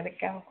Annette, I let it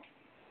go."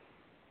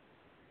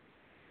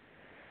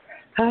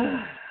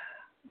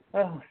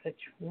 Oh, such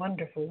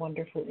wonderful,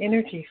 wonderful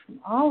energy from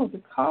all of the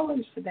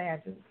callers today. I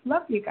just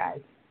love you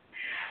guys.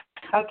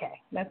 Okay,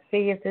 let's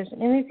see if there's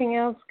anything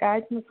else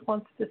Guidance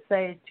wants to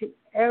say to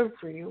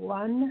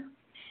everyone.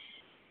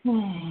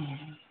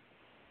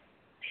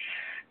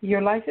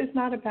 Your life is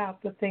not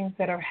about the things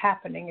that are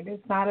happening. It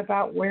is not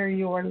about where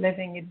you are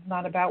living. It is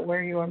not about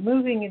where you are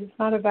moving. It is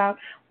not about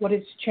what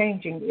is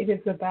changing. It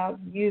is about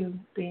you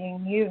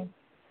being you,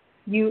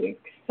 you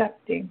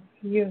accepting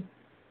you.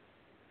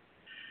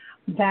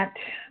 That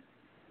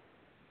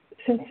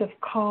sense of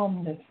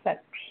calmness,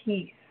 that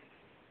peace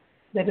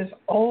that is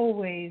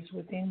always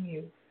within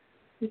you,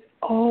 is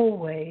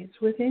always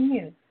within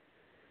you.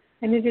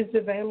 And it is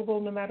available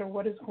no matter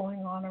what is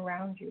going on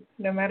around you,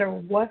 no matter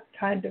what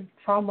kind of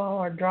trauma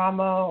or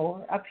drama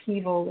or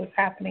upheaval is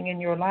happening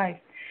in your life.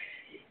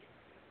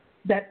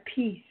 That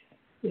peace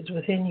is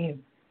within you.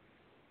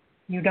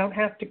 You don't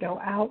have to go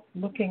out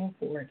looking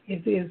for it.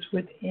 It is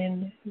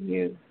within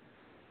you.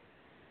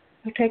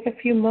 So take a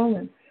few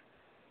moments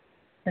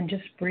and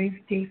just breathe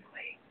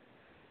deeply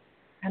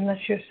and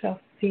let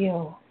yourself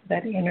feel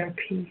that inner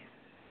peace.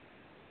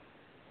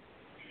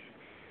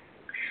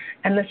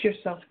 And let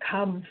yourself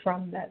come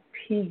from that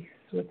peace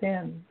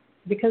within,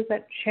 because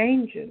that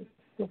changes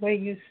the way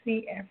you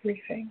see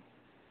everything.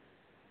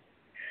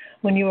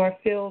 When you are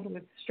filled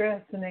with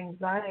stress and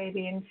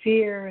anxiety and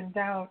fear and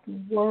doubt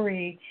and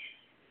worry,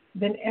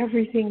 then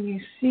everything you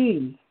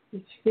see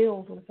is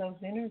filled with those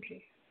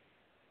energies.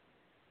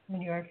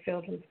 When you are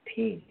filled with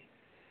peace,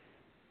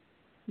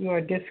 you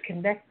are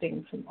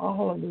disconnecting from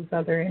all of those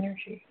other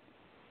energies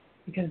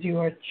because you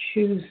are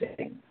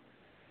choosing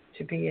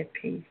to be at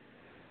peace.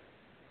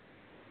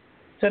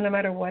 So no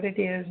matter what it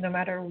is, no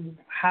matter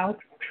how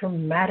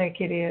traumatic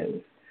it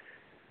is,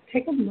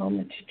 take a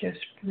moment to just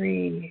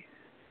breathe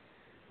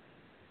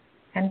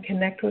and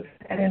connect with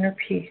that inner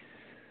peace.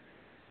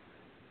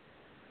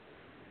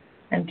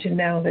 And to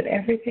know that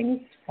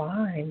everything is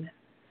fine.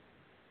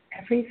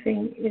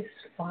 Everything is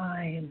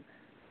fine.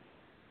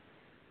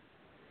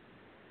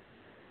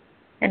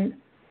 And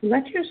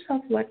let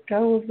yourself let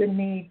go of the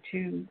need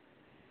to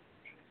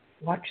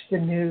watch the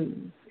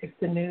news if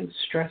the news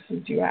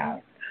stresses you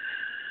out.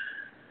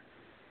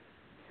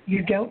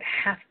 You don't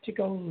have to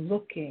go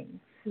looking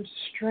for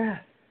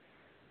stress.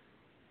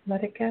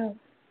 Let it go.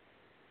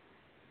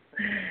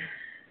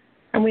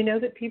 And we know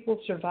that people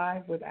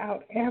survive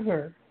without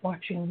ever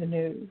watching the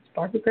news.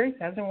 Barbara Grace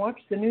hasn't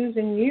watched the news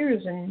in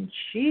years, and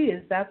she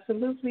is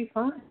absolutely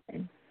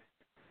fine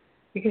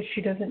because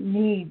she doesn't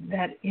need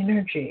that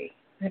energy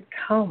that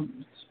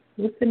comes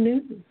with the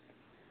news.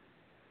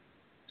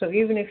 So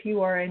even if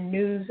you are a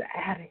news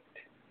addict,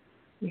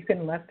 you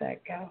can let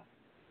that go.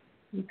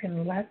 You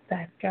can let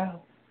that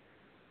go.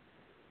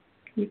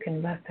 You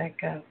can let that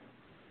go.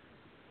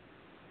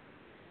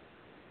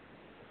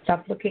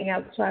 Stop looking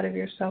outside of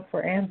yourself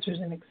for answers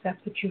and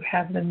accept that you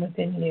have them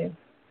within you.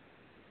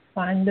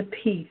 Find the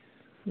peace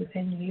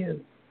within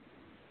you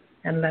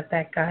and let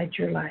that guide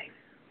your life.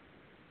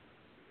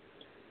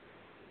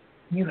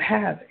 You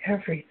have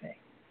everything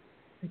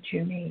that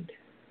you need.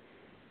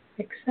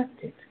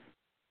 Accept it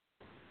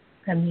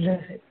and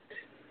live it.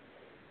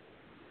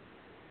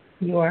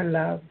 You are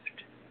loved.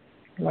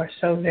 You are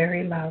so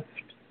very loved.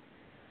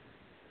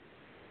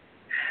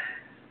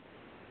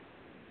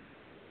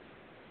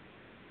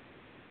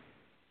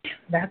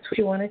 That's what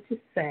you wanted to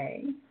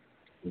say.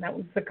 And that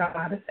was the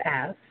goddess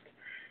asked.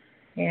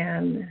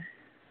 And,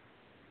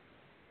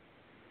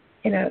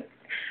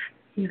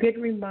 you get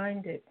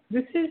reminded,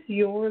 this is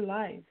your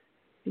life.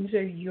 These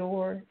are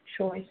your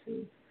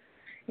choices.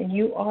 And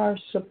you are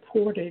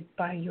supported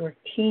by your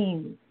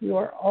team. You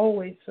are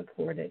always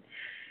supported.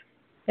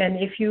 And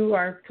if you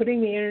are putting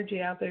the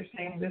energy out there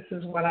saying, this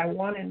is what I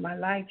want in my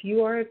life,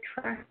 you are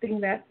attracting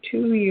that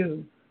to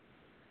you.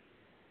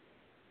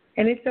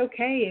 And it's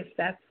okay if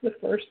that's the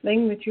first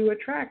thing that you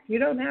attract. You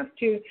don't have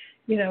to,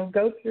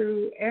 go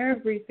through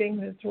everything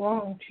that's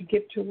wrong to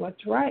get to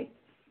what's right.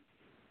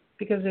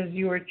 Because as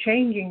you are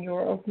changing,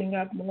 you're opening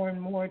up more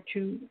and more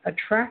to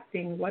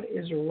attracting what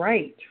is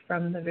right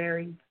from the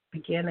very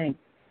beginning.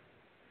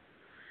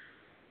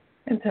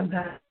 And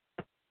sometimes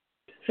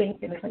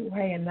think in a different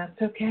way, and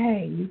that's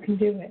okay. You can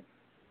do it.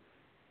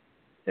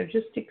 So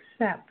just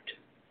accept.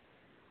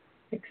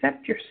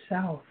 Accept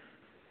yourself.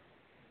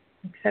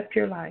 Accept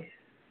your life.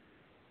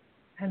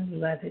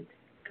 And let it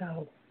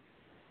go.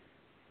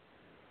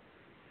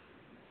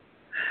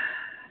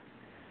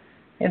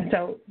 And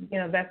so,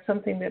 that's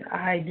something that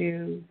I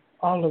do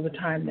all of the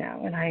time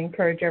now, and I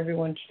encourage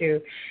everyone to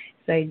do.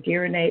 Say,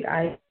 dear Nate,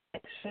 I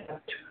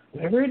accept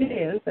whatever it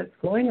is that's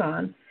going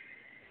on,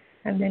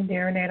 and then,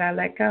 dear Nate, I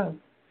let go.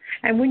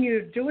 And when you're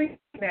doing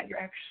that, you're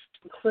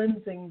actually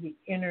cleansing the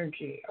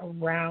energy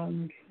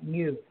around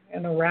you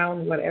and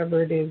around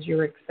whatever it is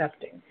you're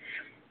accepting.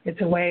 It's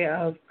a way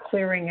of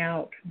clearing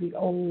out the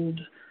old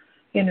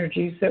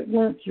energies that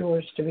weren't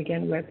yours to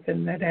begin with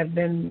and that have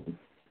been,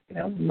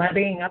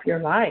 muddying up your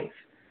life.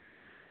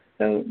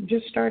 So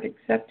just start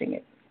accepting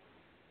it.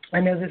 I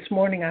know this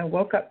morning I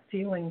woke up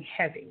feeling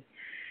heavy,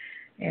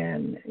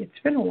 and it's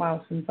been a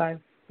while since I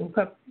woke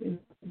up in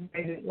a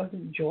way that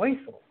wasn't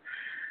joyful.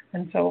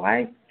 And so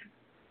I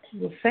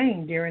was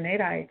saying, dear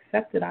Nate, I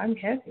accept that I'm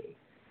heavy.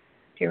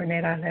 Dear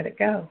Nate, I let it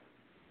go.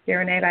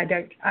 Dear Nate,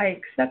 I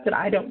accept that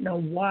I don't know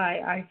why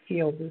I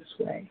feel this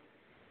way.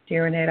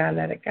 Dear Nate, I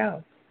let it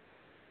go.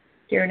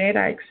 Dear Nate,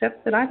 I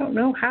accept that I don't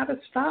know how to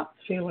stop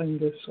feeling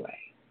this way.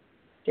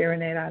 Dear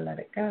Nate, I let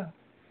it go.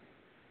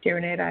 Dear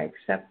Nate, I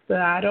accept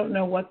that I don't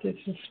know what this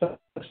is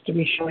supposed to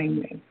be showing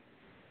me.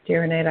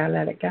 Dear Nate, I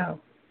let it go.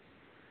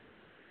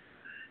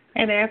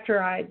 And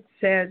after I'd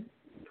said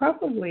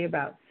probably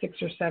about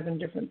 6 or 7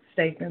 different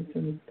statements,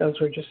 and those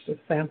were just a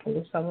sample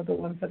of some of the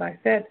ones that I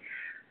said,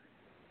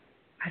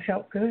 I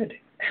felt good.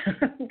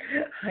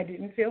 I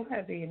didn't feel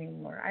heavy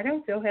anymore. I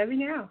don't feel heavy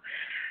now.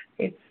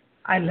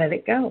 I let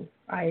it go.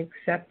 I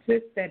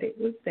accepted that it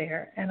was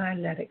there, and I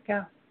let it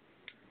go.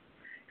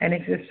 And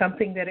if it's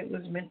something that it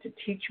was meant to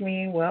teach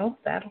me, well,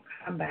 that'll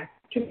come back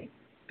to me.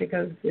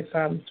 Because if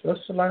I'm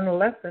supposed to learn a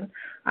lesson,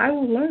 I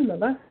will learn the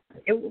lesson.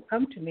 It will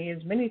come to me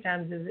as many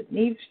times as it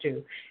needs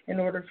to in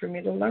order for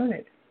me to learn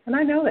it. And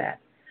I know that.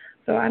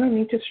 So I don't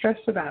need to stress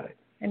about it.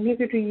 And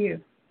neither do you.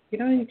 You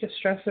don't need to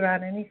stress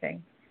about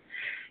anything.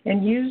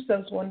 And use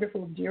those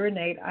wonderful dear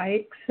Nate,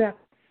 I accept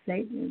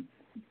statements.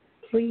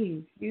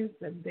 Please use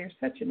them. They're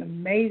such an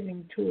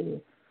amazing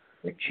tool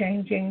for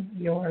changing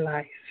your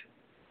life.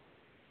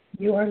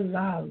 You are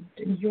loved,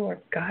 and you are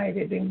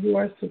guided, and you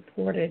are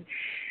supported,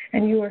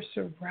 and you are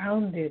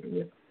surrounded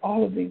with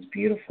all of these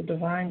beautiful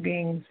divine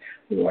beings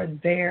who are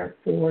there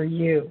for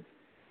you.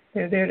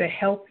 They're there to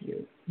help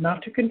you,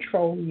 not to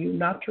control you,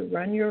 not to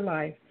run your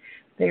life.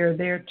 They are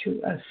there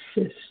to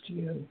assist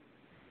you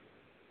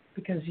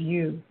because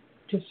you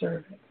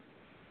deserve it.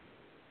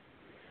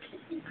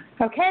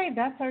 Okay,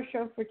 that's our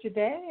show for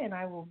today, and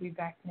I will be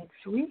back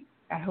next week.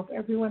 I hope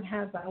everyone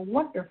has a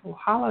wonderful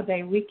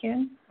holiday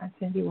weekend. I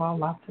send you all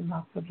lots and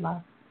lots of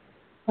love.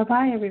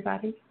 Bye-bye,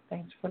 everybody.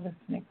 Thanks for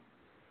listening.